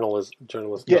online journalist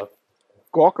stuff.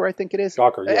 Gawker, I think it is.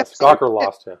 Gawker, yes. Gawker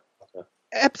lost, yeah.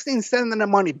 Epstein's sending the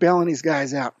money, bailing these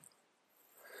guys out.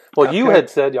 Well, you had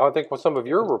said, I think with some of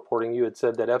your reporting, you had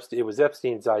said that it was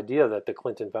Epstein's idea that the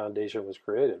Clinton Foundation was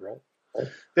created, right?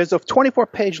 There's a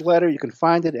 24-page letter. You can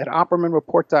find it at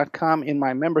OppermanReport.com in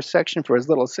my member section for as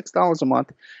little as $6 a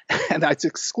month. And it's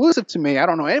exclusive to me. I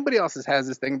don't know anybody else that has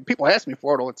this thing. People ask me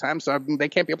for it all the time, so they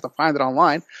can't be able to find it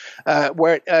online.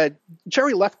 Where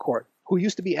Jerry Lefcourt, who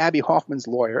used to be Abby Hoffman's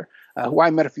lawyer, who I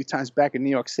met a few times back in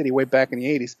New York City way back in the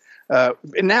 80s,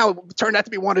 and now turned out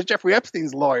to be one of Jeffrey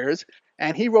Epstein's lawyers.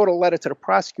 And he wrote a letter to the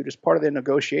prosecutors, part of their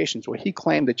negotiations, where he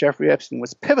claimed that Jeffrey Epstein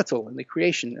was pivotal in the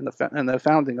creation and the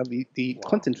founding of the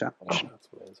Clinton Foundation. That's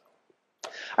amazing.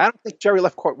 I don't think Jerry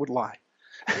Lefcourt would lie.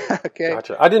 Okay.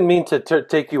 Gotcha. I didn't mean to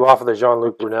take you off of the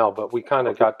Jean-Luc Brunel, but we kind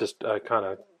of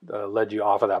led you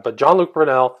off of that. But Jean-Luc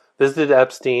Brunel visited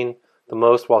Epstein the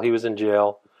most while he was in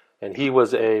jail, and he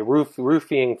was a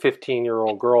roofing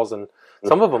 15-year-old girls, and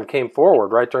some of them came forward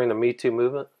right during the Me Too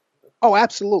movement. Oh,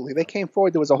 absolutely. They came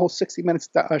forward. There was a whole 60 Minutes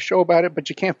show about it, but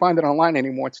you can't find it online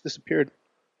anymore. It's disappeared.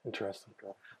 Interesting.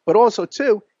 But also,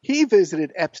 too, he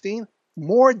visited Epstein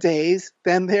more days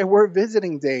than there were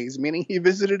visiting days, meaning he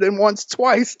visited him once,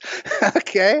 twice.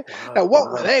 Okay?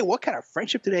 Wow. Now, what kind of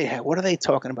friendship do they have? What are they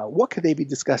talking about? What could they be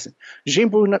discussing?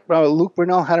 Jean-Luc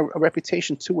Brunel had a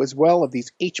reputation, too, as well, of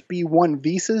these HB1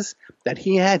 visas, that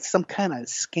he had some kind of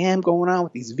scam going on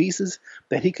with these visas,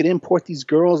 that he could import these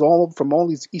girls from all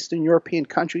these Eastern European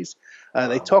countries.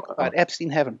 They talk about Epstein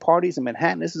having parties in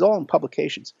Manhattan. This is all in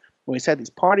publications. When he's had these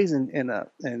parties in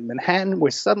Manhattan, where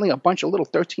suddenly a bunch of little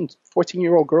 13,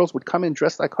 14-year-old girls would come in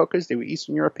dressed like hookers. They were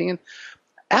Eastern European.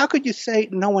 How could you say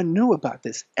no one knew about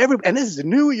this? And this is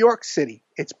New York City.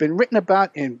 It's been written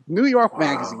about in New York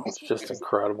magazines. It's just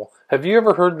incredible. Have you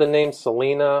ever heard the name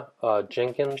Selena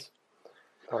Jenkins?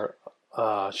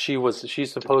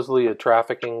 She's supposedly a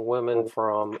trafficking woman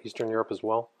from Eastern Europe as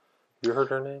well. You heard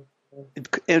her name?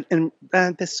 And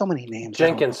there's so many names.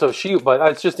 Jenkins. But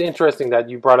it's just interesting that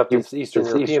you brought up this Eastern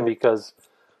European because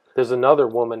there's another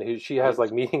woman who she has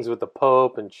like meetings with the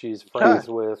Pope and she's friends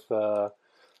with a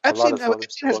lot of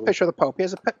Epstein has a picture of the Pope. He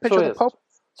has a picture of the is. Pope.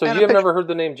 So And you have never heard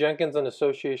the name Jenkins in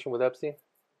association with Epstein?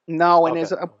 No, and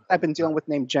Okay. I've been dealing with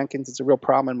name Jenkins. It's a real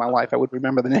problem in my life. I would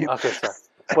remember the name. Okay, sorry.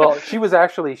 Well, she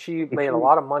made a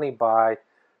lot of money by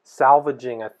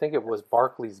salvaging, I think it was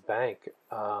Barclays Bank.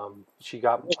 She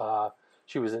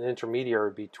was an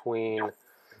intermediary between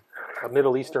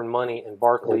Middle Eastern money and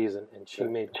Barclays, and she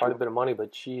made quite a bit of money.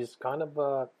 But she's kind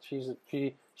of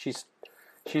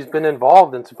she's been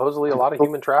involved in supposedly a lot of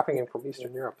human trafficking from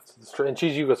Eastern Europe, and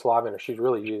she's Yugoslavian, or she's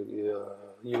really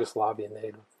Yugoslavian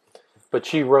native. But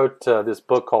she wrote this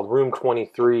book called Room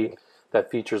 23 that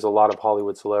features a lot of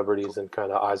Hollywood celebrities and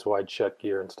kind of Eyes Wide Shut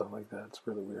gear and stuff like that. It's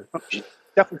really weird.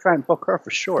 Definitely try and book her for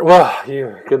sure. Well,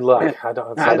 good luck. I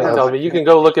don't tell you. You can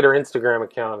go look at her Instagram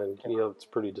account, and it's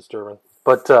pretty disturbing.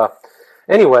 But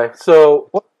anyway, so.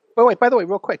 Wait, by the way,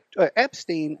 real quick,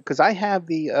 Epstein, because I have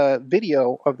the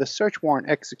video of the search warrant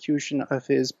execution of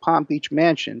his Palm Beach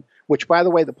mansion, which, by the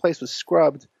way, the place was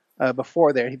scrubbed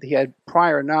before there. He had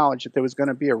prior knowledge that there was going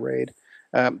to be a raid.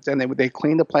 And they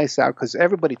cleaned the place out because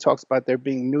everybody talks about there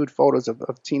being nude photos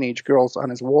of teenage girls on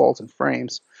his walls and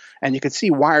frames. And you could see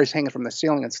wires hanging from the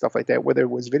ceiling and stuff like that where there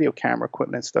was video camera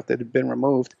equipment and stuff that had been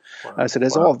removed. So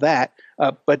there's all that.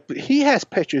 But he has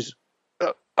pictures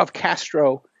of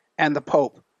Castro and the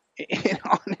Pope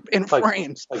in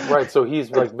frames. Right, so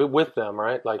he's like with them,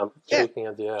 right? Like shaking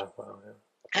hands, yeah. Wow,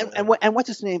 yeah. And what's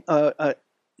his name?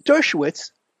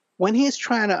 Dershowitz. When he's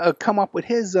trying to come up with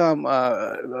his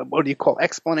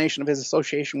explanation of his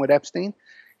association with Epstein,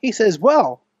 he says,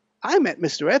 "Well, I met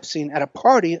Mr. Epstein at a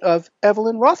party of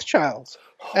Evelyn Rothschild's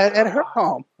at her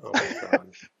home." Oh my God.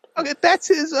 Okay, that's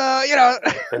his,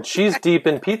 And she's deep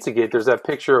in Pizzagate. There's that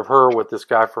picture of her with this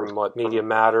guy from Media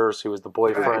Matters, who was the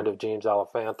boyfriend of James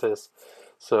Alefantis.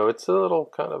 So it's a little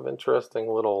kind of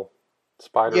interesting little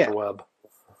spider's web.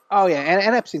 Oh, yeah,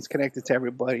 and Epstein's connected to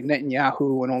everybody,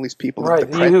 Netanyahu and all these people. Right,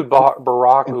 Ehud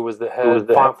Barak, who was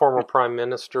the former prime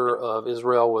minister of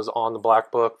Israel, was on the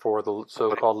Black Book for the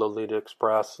so-called Lolita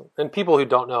Express. And people who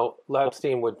don't know,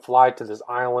 Epstein would fly to this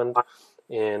island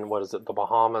in, the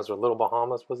Bahamas, or Little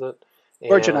Bahamas, was it?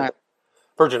 Virgin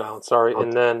Islands, sorry.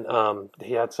 And then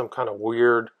he had some kind of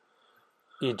weird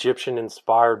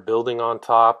Egyptian-inspired building on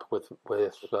top with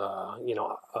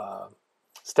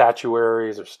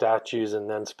statuaries or statues, and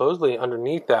then supposedly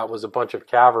underneath that was a bunch of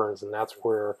caverns, and that's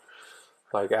where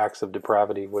like acts of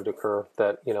depravity would occur.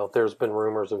 That there's been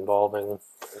rumors involving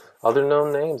other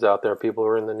known names out there. People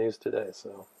are in the news today.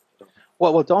 So,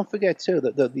 well, don't forget too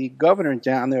that the governor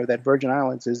down there, that Virgin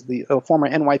Islands, is the former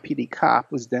NYPD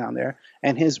cop was down there,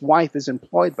 and his wife is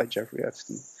employed by Jeffrey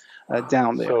Epstein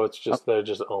down there. So it's just they're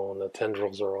just the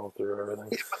tendrils are all through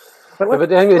everything. But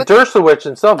Dershowitz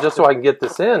himself, just so I can get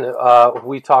this in,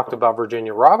 we talked about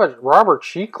Virginia Robert.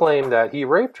 She claimed that he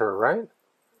raped her, right?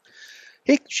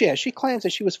 She claims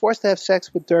that she was forced to have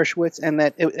sex with Dershowitz, and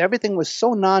that everything was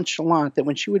so nonchalant that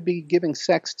when she would be giving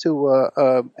sex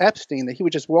to Epstein, that he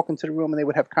would just walk into the room and they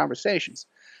would have conversations.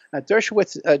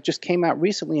 Dershowitz just came out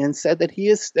recently and said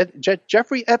that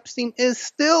Jeffrey Epstein is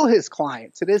still his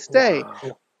client to this day.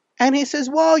 Wow. And he says,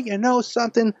 well, you know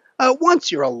something?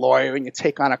 Once you're a lawyer and you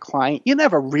take on a client, you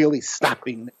never really stop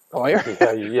being a lawyer.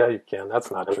 Yeah, you can.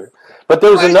 That's not true. But there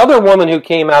was another woman who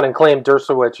came out and claimed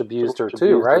Dershowitz abused her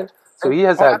too, right? So he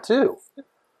has had two.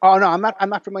 Oh no, I'm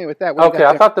not familiar with that. Okay,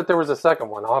 I thought that there was a second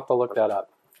one. I'll have to look that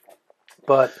up.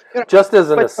 But just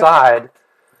as an aside,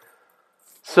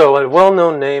 so a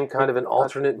well-known name, kind of an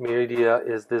alternate media,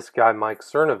 is this guy Mike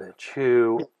Cernovich,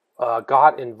 who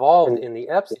got involved in the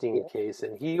Epstein case,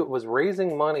 and he was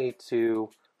raising money to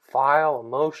file a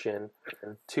motion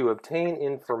to obtain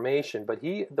information. But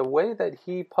the way that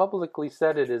he publicly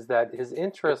said it is that his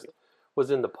interest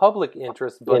was in the public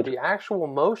interest, but the actual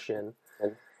motion,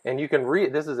 and you can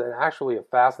read, this is actually a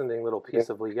fascinating little piece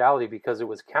of legality because it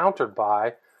was countered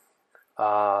by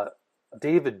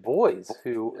David Boies,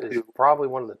 who is probably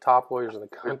one of the top lawyers in the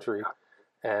country,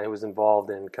 and he was involved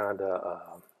in kind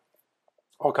of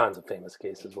all kinds of famous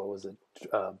cases. What was it?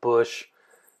 Bush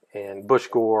and Bush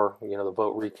Gore, the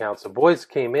vote recount. So Boies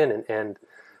came in and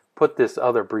put this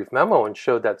other brief memo and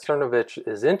showed that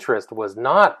Cernovich's interest was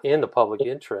not in the public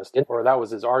interest, or that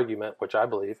was his argument, which I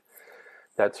believe,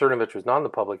 that Cernovich was not in the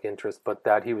public interest, but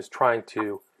that he was trying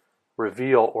to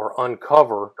reveal or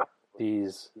uncover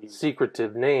these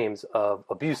secretive names of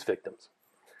abuse victims.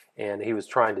 And he was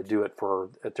trying to do it for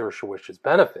Dershowitz's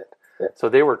benefit. So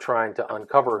they were trying to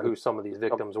uncover who some of these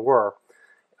victims were,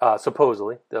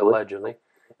 supposedly, allegedly,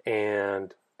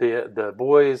 and the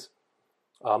boys'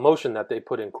 motion that they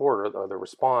put in court, or the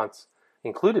response,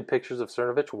 included pictures of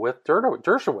Cernovich with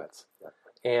Dershowitz,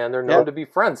 and they're known to be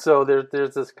friends. So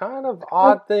there's this kind of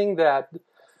odd thing that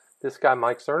this guy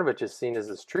Mike Cernovich is seen as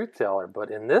this truth teller, but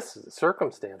in this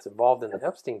circumstance involved in the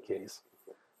Epstein case,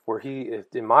 where he,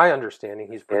 in my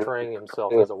understanding, he's portraying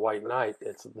himself as a white knight.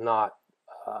 It's not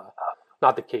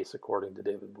the case according to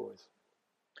David Boies.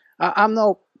 I'm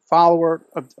no follower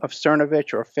of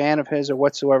Cernovich or a fan of his or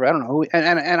whatsoever. I don't know who,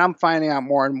 and I'm finding out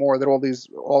more and more that all these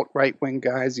alt-right wing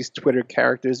guys, these Twitter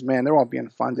characters, man, they're all being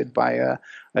funded by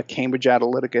a Cambridge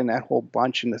Analytica and that whole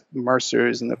bunch, and the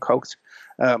Mercers and the Kochs.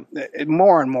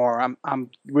 More and more, I'm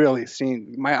really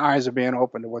seeing, my eyes are being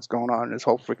opened to what's going on in this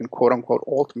whole freaking quote unquote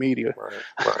alt media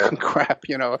crap,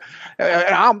 you know.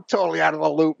 And I'm totally out of the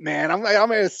loop, man.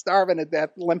 I'm starving to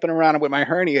death, limping around with my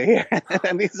hernia here,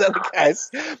 and these other guys,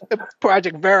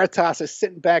 Project Veritas, is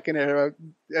sitting back in it,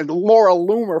 and Laura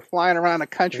Loomer flying around the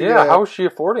country. Yeah, how is she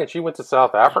affording it? She went to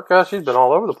South Africa. She's been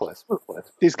all over the place.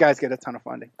 These guys get a ton of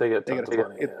funding. They get a ton of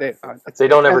money. Yeah. They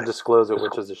don't ever disclose it,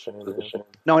 which is a shame.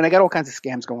 No, and they got all kinds of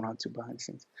scams going on too behind the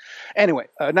scenes. Anyway,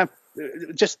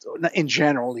 just in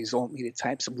general, these old media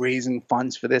types raising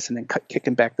funds for this and then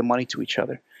kicking back the money to each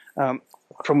other.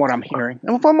 From what I'm hearing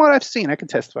and from what I've seen, I can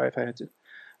testify if I had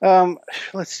to.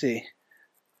 Let's see.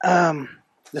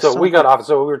 So we got off.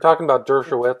 So we were talking about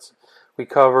Dershowitz. We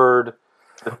covered.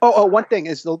 One thing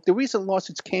is the recent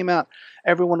lawsuits came out.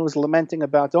 Everyone was lamenting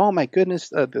about, oh my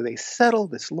goodness, they settled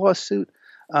this lawsuit.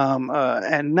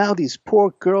 And now these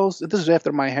poor girls, this is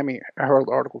after Miami Herald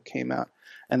article came out,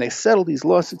 and they settled these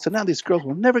lawsuits, and now these girls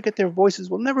will never get their voices,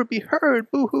 will never be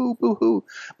heard, boo-hoo, boo-hoo.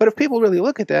 But if people really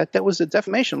look at that, that was a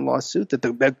defamation lawsuit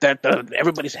that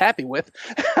everybody's happy with.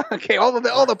 Okay, all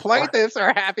the plaintiffs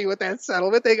are happy with that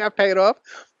settlement. They got paid off.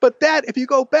 But that, if you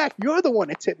go back, you're the one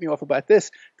that tipped me off about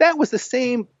this. That was the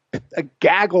same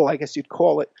gaggle, I guess you'd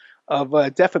call it,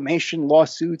 of defamation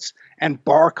lawsuits and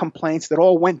bar complaints that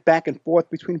all went back and forth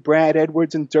between Brad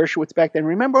Edwards and Dershowitz back then.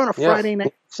 Remember on a Friday night,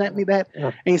 you sent me that? Yeah.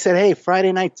 And he said, hey,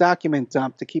 Friday night document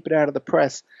dump to keep it out of the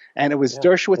press. And it was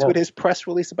Dershowitz with his press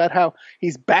release about how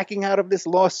he's backing out of this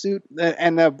lawsuit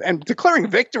and declaring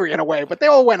victory in a way. But they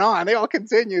all went on. They all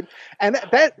continued. And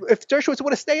that if Dershowitz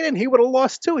would have stayed in, he would have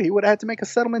lost too. He would have had to make a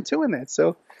settlement too in that.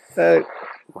 So,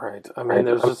 right. I mean,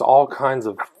 there's just all kinds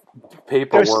of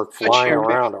paperwork flying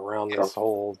around this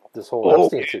whole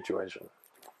Epstein situation.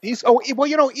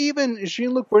 Even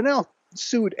Jean-Luc Brunel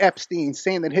sued Epstein,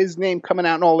 saying that his name coming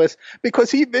out and all this because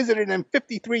he visited him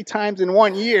 53 times in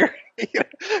 1 year,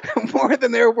 more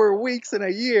than there were weeks in a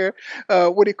year.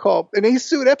 And he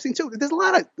sued Epstein too. There's a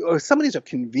lot of some of these are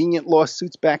convenient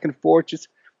lawsuits back and forth, just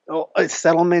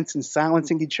settlements and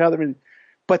silencing each other.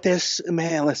 But there's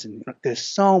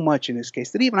so much in this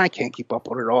case that even I can't keep up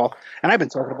with it all. And I've been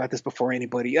talking about this before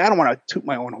anybody. I don't want to toot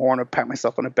my own horn or pat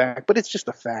myself on the back, but it's just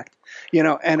a fact, And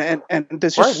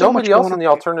there's just so much nobody else in the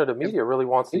alternative media really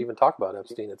wants to even talk about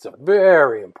Epstein. It's a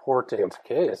very important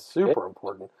case, super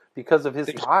important, because of his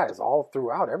ties all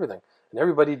throughout everything, and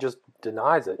everybody just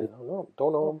denies it. No,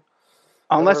 don't know him.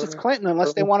 Unless it's Clinton,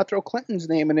 unless they want to throw Clinton's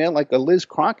name in there, like a Liz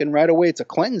Cronkite, right away it's a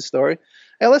Clinton story.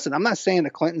 Hey, listen, I'm not saying the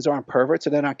Clintons aren't perverts,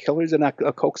 and they're not killers, they're not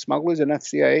coke smugglers, they're not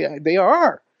CIA. They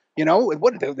are.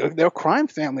 They're a crime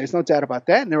family. There's no doubt about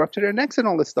that, and they're up to their necks and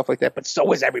all this stuff like that. But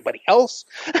so is everybody else.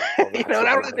 I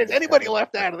don't think there's anybody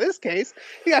left out of this case.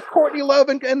 You got Courtney Love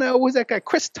and who's that guy?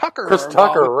 Chris Tucker. Chris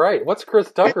Tucker, right? What's Chris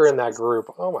Tucker in that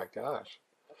group? Oh my gosh.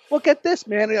 Well, get this,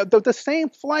 man. The same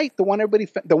flight, the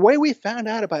way we found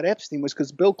out about Epstein was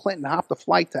because Bill Clinton hopped a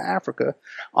flight to Africa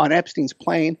on Epstein's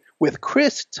plane with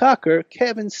Chris Tucker,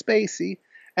 Kevin Spacey,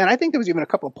 and I think there was even a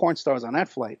couple of porn stars on that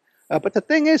flight. But the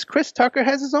thing is, Chris Tucker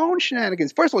has his own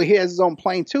shenanigans. First of all, he has his own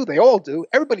plane, too. They all do.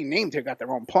 Everybody named here got their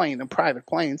own plane, their private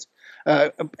planes.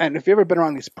 And if you've ever been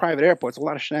around these private airports, a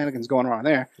lot of shenanigans going on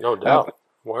there. No doubt.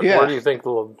 Where do you think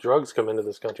the drugs come into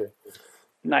this country?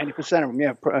 90% of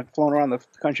them, flown around the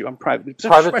country on private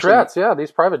jets. Yeah,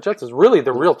 these private jets is really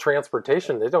the real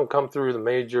transportation. They don't come through the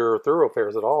major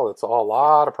thoroughfares at all. It's a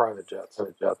lot of private jets.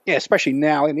 Yeah, especially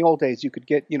now. In the old days, you could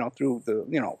get through the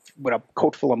with a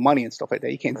coat full of money and stuff like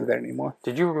that. You can't do that anymore.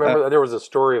 Did you remember there was a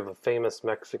story of a famous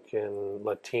Mexican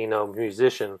Latino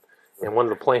musician, and one of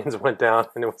the planes went down,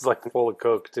 and it was like full of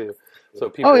coke too.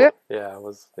 So people, it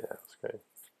was great.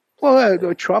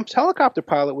 Well, Trump's helicopter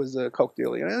pilot was a coke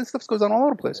dealer. This stuff goes on all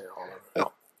over the place.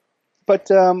 But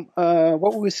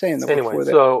what were we saying? Anyway,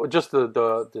 so just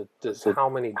the how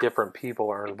many different people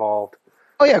are involved.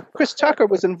 Oh yeah, Chris Tucker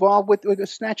was involved with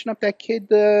snatching up that kid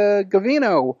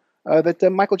Gavino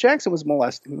that Michael Jackson was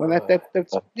molesting. When that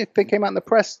thing came out in the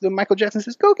press, Michael Jackson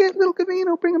says, "Go get little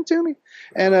Gavino, bring him to me."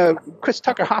 And Chris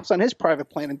Tucker hops on his private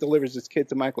plane and delivers his kid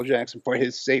to Michael Jackson for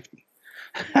his safety,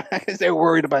 because they're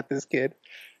worried about this kid.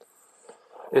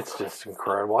 It's just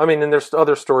incredible. I mean, and there's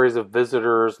other stories of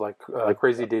visitors, like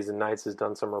Crazy Days and Nights has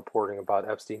done some reporting about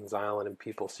Epstein's Island and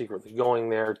people secretly going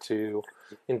there to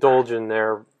indulge in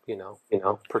their,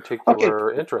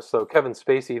 particular interests. So Kevin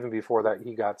Spacey, even before that,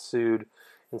 he got sued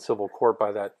in civil court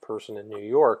by that person in New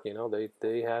York.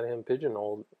 They had him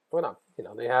pigeonholed. Well, not,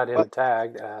 they had him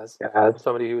tagged as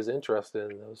somebody who was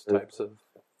interested in those types of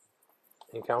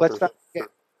encounters. Let's not forget,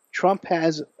 Trump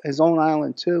has his own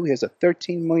island too. He has a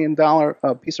 $13 million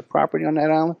piece of property on that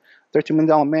island, $13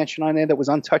 million mansion on there that was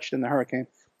untouched in the hurricane.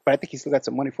 But I think he still got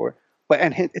some money for it.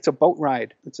 And it's a boat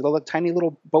ride. It's a tiny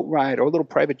little boat ride or a little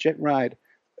private jet ride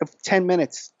of 10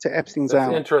 minutes to Epstein's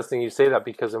Island. It's interesting you say that,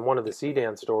 because in one of the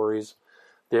Sedan stories,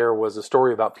 there was a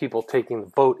story about people taking the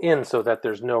boat in so that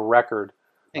there's no record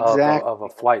of a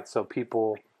flight. So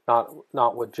people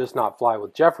would just not fly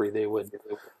with Jeffrey. They would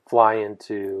fly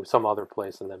into some other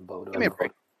place and then boat over.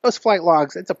 Those flight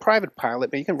logs, it's a private pilot,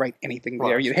 but you can write anything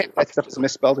there. You hit that stuff is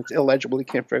misspelled, it's illegible, you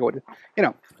can't figure out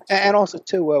what and also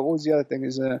too, what was the other thing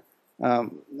is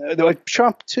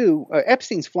Trump too,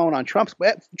 Epstein's flown on Trump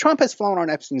has flown on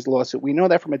Epstein's lawsuit. We know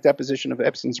that from a deposition of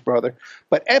Epstein's brother,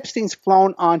 but Epstein's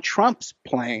flown on Trump's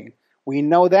plane. We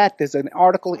know that. There's an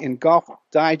article in Gulf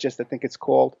Digest, I think it's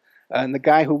called, and the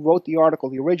guy who wrote the article,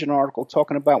 the original article,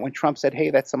 talking about when Trump said, "Hey,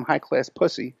 that's some high-class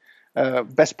pussy,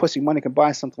 best pussy money can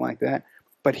buy," something like that.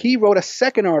 But he wrote a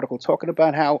second article talking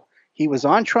about how he was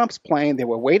on Trump's plane. They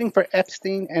were waiting for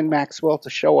Epstein and Maxwell to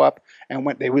show up, and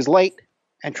when they was late,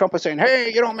 and Trump was saying,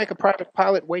 "Hey, you don't make a private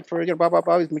pilot wait for blah blah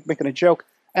blah." He's making a joke,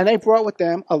 and they brought with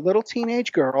them a little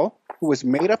teenage girl who was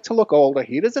made up to look older.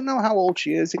 He doesn't know how old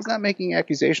she is. He's not making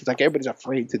accusations like everybody's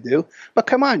afraid to do. But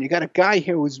come on, you got a guy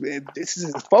here this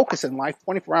is his focus in life,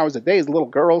 24 hours a day is little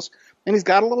girls, and he's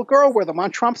got a little girl with him on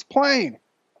Trump's plane.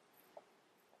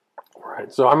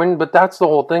 Right. So, I mean, but that's the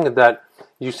whole thing, that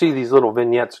you see these little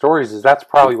vignette stories, is that's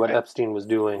probably what Epstein was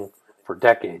doing for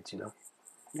decades,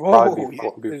 Probably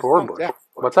before Bush.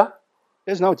 What's that?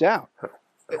 There's no doubt.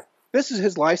 This is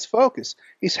his life's focus.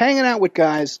 He's hanging out with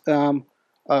guys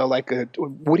like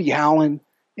Woody Allen,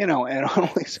 and all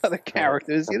these other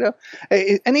characters,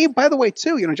 And he, by the way,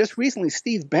 too, just recently,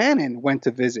 Steve Bannon went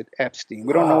to visit Epstein.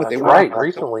 We don't know what they were. Right,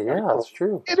 recently, yeah, that's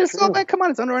true. It is so bad. Come on,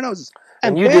 it's under our noses.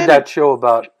 And you did that show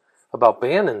about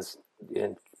Bannon's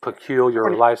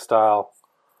peculiar lifestyle.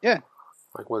 Yeah.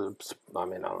 Like, I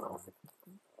don't know.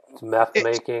 It's meth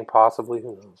making, possibly.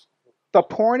 Who knows? The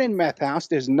porn and meth house.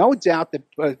 There's no doubt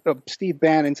that Steve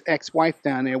Bannon's ex-wife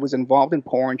down there was involved in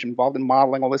porn, involved in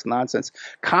modeling, all this nonsense.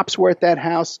 Cops were at that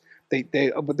house.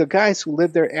 The guys who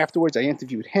lived there afterwards, I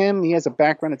interviewed him. He has a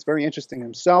background that's very interesting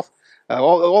himself.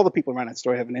 All the people around that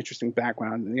story have an interesting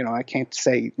background. I can't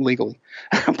say legally,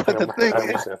 but the thing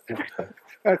is,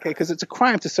 okay, because it's a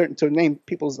crime to name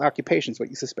people's occupations, what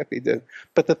you suspect they do.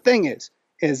 But the thing is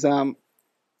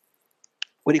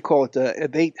what do you call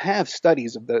it? They have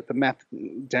studies of the meth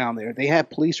down there. They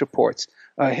have police reports.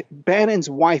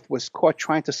 Bannon's wife was caught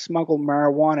trying to smuggle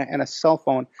marijuana and a cell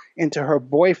phone into her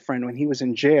boyfriend when he was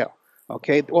in jail.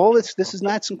 Okay, all this is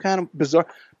not some kind of bizarre.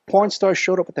 Porn stars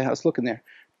showed up at the house looking there.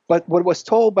 But what was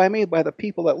told by the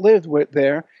people that lived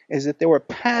there, is that there were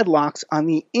padlocks on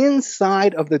the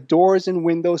inside of the doors and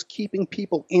windows, keeping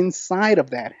people inside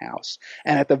of that house.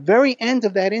 And at the very end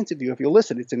of that interview, if you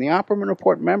listen, it's in the Opperman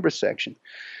Report members section.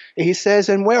 He says,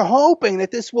 and we're hoping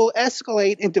that this will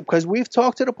escalate because we've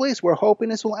talked to the police, we're hoping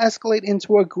this will escalate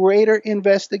into a greater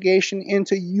investigation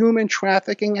into human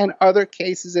trafficking and other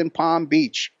cases in Palm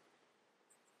Beach.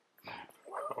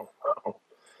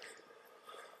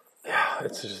 Yeah,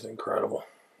 it's just incredible.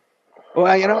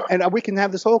 Well, and we can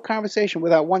have this whole conversation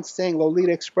without once saying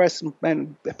Lolita Express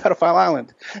and Pedophile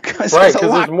Island. Right, because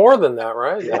there's more than that,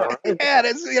 right? Yeah,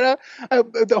 there's,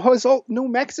 the whole New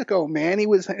Mexico, man. He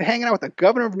was hanging out with the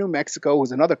governor of New Mexico, who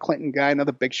was another Clinton guy,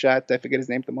 another big shot. I forget his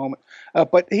name at the moment.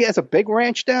 But he has a big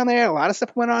ranch down there. A lot of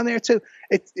stuff went on there, too.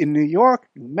 It's in New York,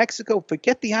 New Mexico.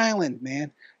 Forget the island,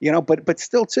 man. But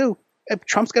still, too.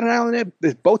 Trump's got an island there.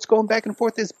 There's boats going back and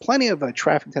forth. There's plenty of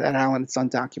traffic to that island. It's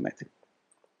undocumented.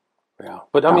 Yeah,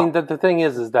 but I mean, the thing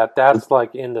is that that's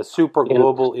like in the super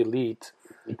global elite.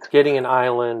 Getting an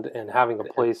island and having a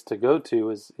place to go to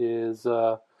is it's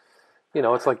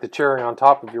like the cherry on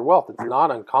top of your wealth. It's not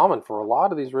uncommon for a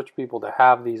lot of these rich people to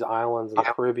have these islands in the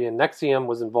Caribbean. Nexium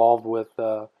was involved with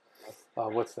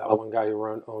what's that one guy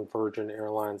who owned Virgin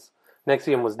Airlines?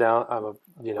 Nexium was down.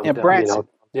 Branson.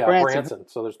 Branson.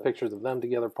 So there's pictures of them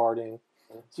together partying.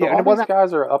 So Yeah, all and well, these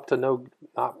guys are up to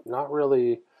not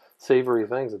really savory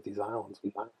things at these islands.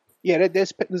 yeah,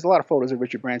 there's a lot of photos of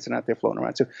Richard Branson out there floating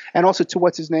around too, and also to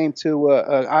what's his name to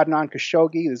Adnan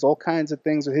Khashoggi. There's all kinds of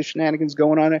things with his shenanigans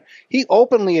going on there. He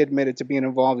openly admitted to being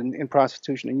involved in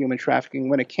prostitution and human trafficking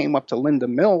when it came up to Linda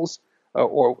Mills,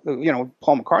 or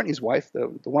Paul McCartney's wife,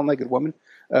 the one-legged woman.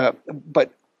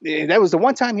 But that was the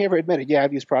one time he ever admitted, yeah,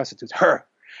 I've used prostitutes. Her.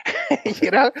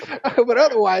 But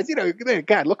otherwise,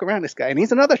 God, look around this guy, and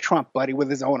he's another Trump buddy with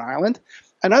his own island.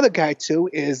 Another guy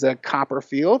too is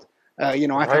Copperfield.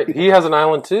 Right. He has an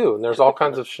island too, and there's all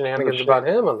kinds of shenanigans about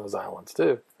him on those islands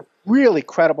too. Really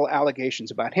credible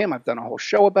allegations about him. I've done a whole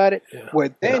show about it. Yeah.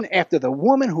 Where then, after the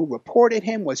woman who reported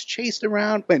him was chased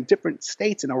around in different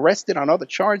states and arrested on other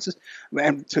charges,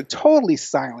 and to totally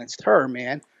silenced her,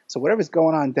 man. So whatever's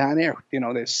going on down there,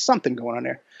 there's something going on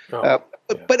there.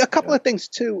 But a couple of things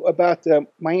too about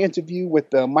my interview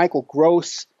with Michael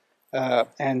Gross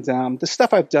and the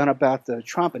stuff I've done about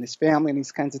Trump and his family and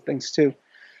these kinds of things too.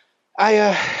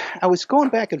 I was going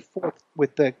back and forth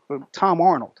with Tom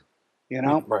Arnold,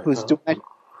 who's doing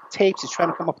tapes. He's trying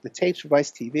to come up with the tapes for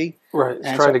Vice TV. Right,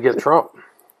 he's trying to get Trump.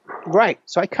 Right.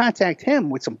 So I contact him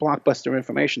with some blockbuster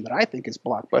information that I think is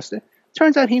blockbuster.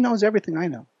 Turns out he knows everything I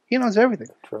know. He knows everything.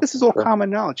 This is all common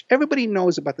knowledge. Everybody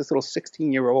knows about this little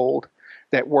 16-year-old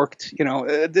that worked,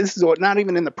 this is not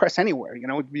even in the press anywhere.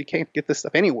 You can't get this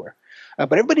stuff anywhere.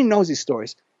 But everybody knows these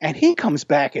stories. And he comes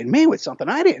back at me with something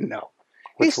I didn't know.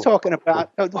 He's talking about,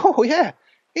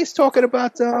 he's talking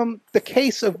about the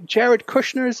case of Jared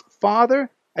Kushner's father.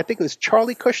 I think it was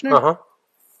Charlie Kushner,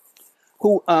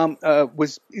 who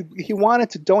he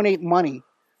wanted to donate money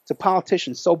to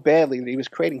politicians so badly that he was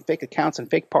creating fake accounts and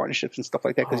fake partnerships and stuff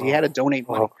like that because he had to donate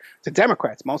money to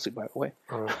Democrats, mostly, by the way.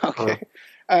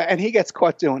 And he gets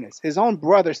caught doing this. His own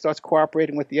brother starts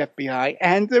cooperating with the FBI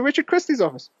and Richard Christie's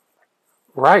office.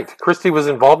 Right. Christie was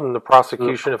involved in the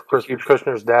prosecution of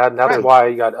Kushner's dad, and that's why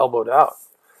he got elbowed out.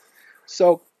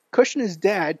 So Kushner's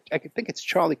dad, I think it's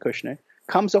Charlie Kushner,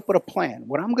 comes up with a plan.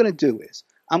 What I'm going to do is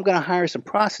I'm going to hire some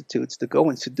prostitutes to go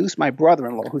and seduce my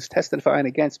brother-in-law who's testifying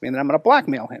against me, and then I'm going to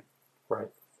blackmail him. Right.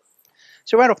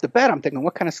 So right off the bat, I'm thinking,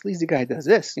 what kind of sleazy guy does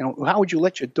this? How would you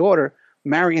let your daughter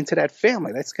marry into that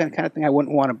family? That's the kind of thing I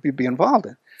wouldn't want to be involved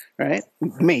in, right?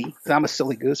 Me, because I'm a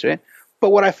silly goose, right? But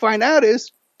what I find out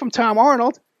is, from Tom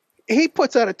Arnold, he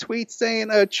puts out a tweet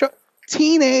saying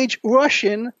teenage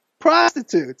Russian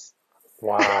prostitutes.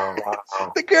 Wow.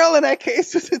 The girl in that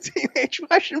case is a teenage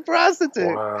Russian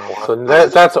prostitute. Wow. So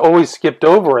that's always skipped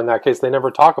over in that case. They never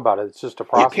talk about it. It's just a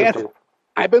prostitute.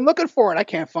 I've been looking for it. I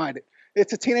can't find it.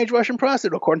 It's a teenage Russian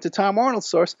prostitute, according to Tom Arnold's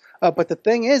source. But the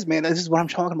thing is, man, this is what I'm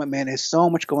talking about, man. There's so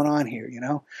much going on here,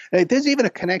 There's even a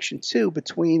connection, too,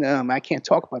 between, I can't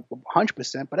talk about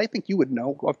 100%, but I think you would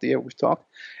know off the air we've talked,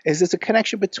 there's a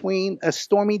connection between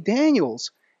Stormy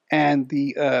Daniels and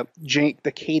the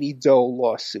Katie Doe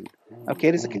lawsuit.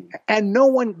 Okay, and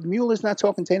Mueller's not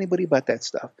talking to anybody about that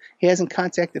stuff. He hasn't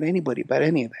contacted anybody about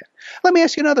any of that. Let me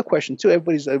ask you another question, too.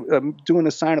 Everybody's doing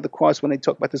the sign of the cross when they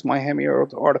talk about this Miami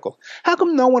Herald article. How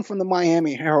come no one from the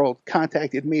Miami Herald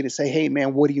contacted me to say, hey,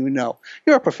 man, what do you know?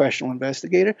 You're a professional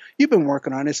investigator. You've been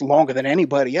working on this longer than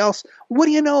anybody else. What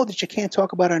do you know that you can't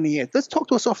talk about on the air? Let's talk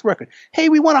to us off the record. Hey,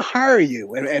 we want to hire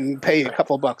you and pay you a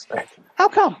couple of bucks. How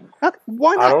come?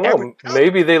 Why not? I don't know.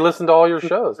 Maybe they listen to all your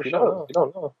shows. You don't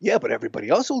know. Yeah, but everybody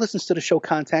else who listens to the show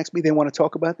contacts me. They want to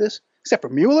talk about this, except for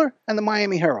Mueller and the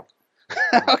Miami Herald.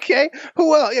 Okay?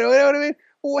 Who else? You know what I mean?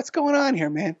 Well, what's going on here,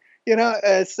 man?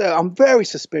 I'm very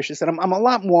suspicious, and I'm a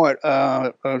lot more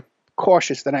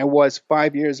cautious than I was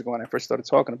 5 years ago when I first started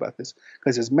talking about this,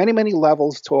 because there's many, many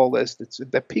levels to all this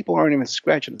that people aren't even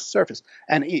scratching the surface.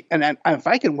 And if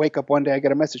I can wake up one day, I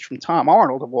get a message from Tom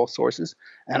Arnold of all sources,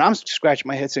 and I'm scratching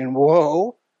my head saying,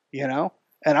 whoa,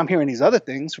 and I'm hearing these other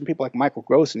things from people like Michael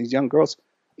Gross and these young girls,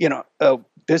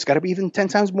 there's got to be even 10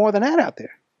 times more than that out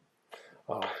there.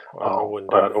 I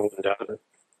wouldn't doubt it.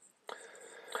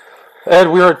 Ed,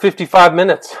 we're at 55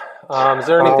 minutes. Is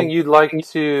there anything you'd like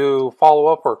to follow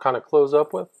up or kind of close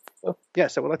up with?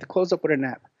 Yes, I would like to close up with a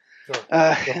nap.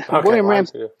 Okay, William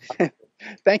Ramsey,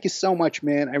 thank you so much,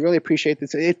 man. I really appreciate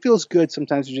this. It feels good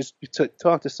sometimes to just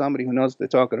talk to somebody who knows what they're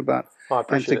talking about. I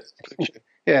appreciate it.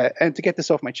 Yeah, and to get this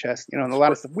off my chest, and a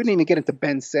lot of stuff. We didn't even get into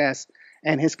Ben Sass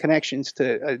and his connections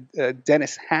to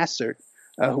Dennis Hassert,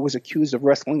 who was accused of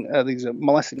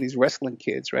molesting these wrestling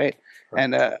kids, right?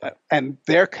 And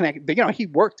they're connected. He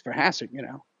worked for Hassert,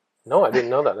 No, I didn't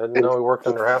know that. I didn't know he worked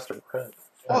under Hassert. Right.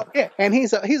 Oh yeah, and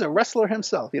he's a wrestler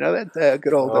himself. You know that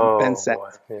good old Ben Oh Sass. boy,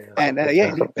 yeah, And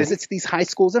yeah, he visits these high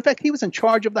schools. In fact, he was in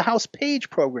charge of the House Page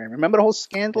program. Remember the whole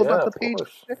scandal yeah, about the of Page?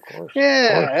 course, of course.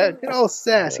 Yeah, good old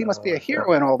Sass. He must be a Yeah,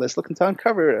 hero in all this, looking to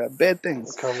uncover bad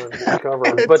things. cover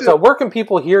 'em. But where can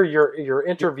people hear your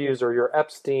interviews or your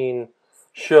Epstein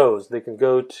shows? They can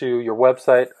go to your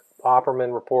website,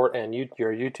 Opperman Report, and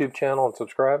your YouTube channel and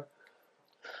subscribe.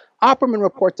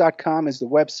 OppermanReport.com is the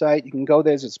website. You can go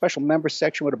there. There's a special member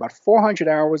section with about 400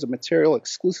 hours of material,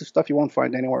 exclusive stuff you won't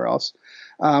find anywhere else.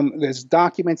 There's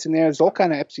documents in there. There's all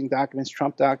kind of Epstein documents,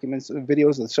 Trump documents,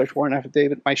 videos of the search warrant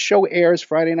affidavit. My show airs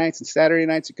Friday nights and Saturday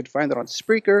nights. You can find it on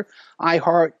Spreaker,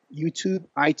 iHeart, YouTube,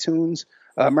 iTunes,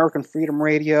 American Freedom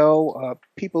Radio,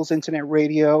 People's Internet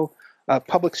Radio,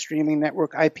 Public Streaming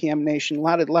Network, IPM Nation. A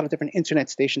lot of different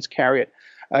internet stations carry it.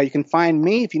 You can find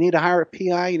me if you need to hire a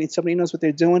PI, you need somebody who knows what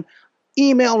they're doing.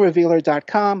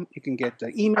 Emailrevealer.com. You can get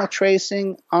email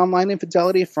tracing, online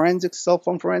infidelity, forensics, cell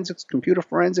phone forensics, computer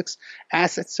forensics,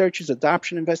 asset searches,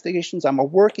 adoption investigations. I'm a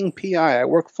working PI. I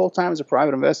work full time as a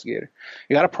private investigator.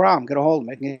 You got a problem, get a hold of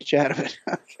me. I can get you out of it.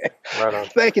 Okay. Right on.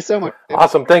 Thank you so much.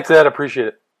 Awesome. Thanks, Ed. Appreciate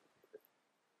it.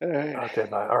 All right. Okay,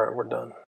 bye. All right, we're done.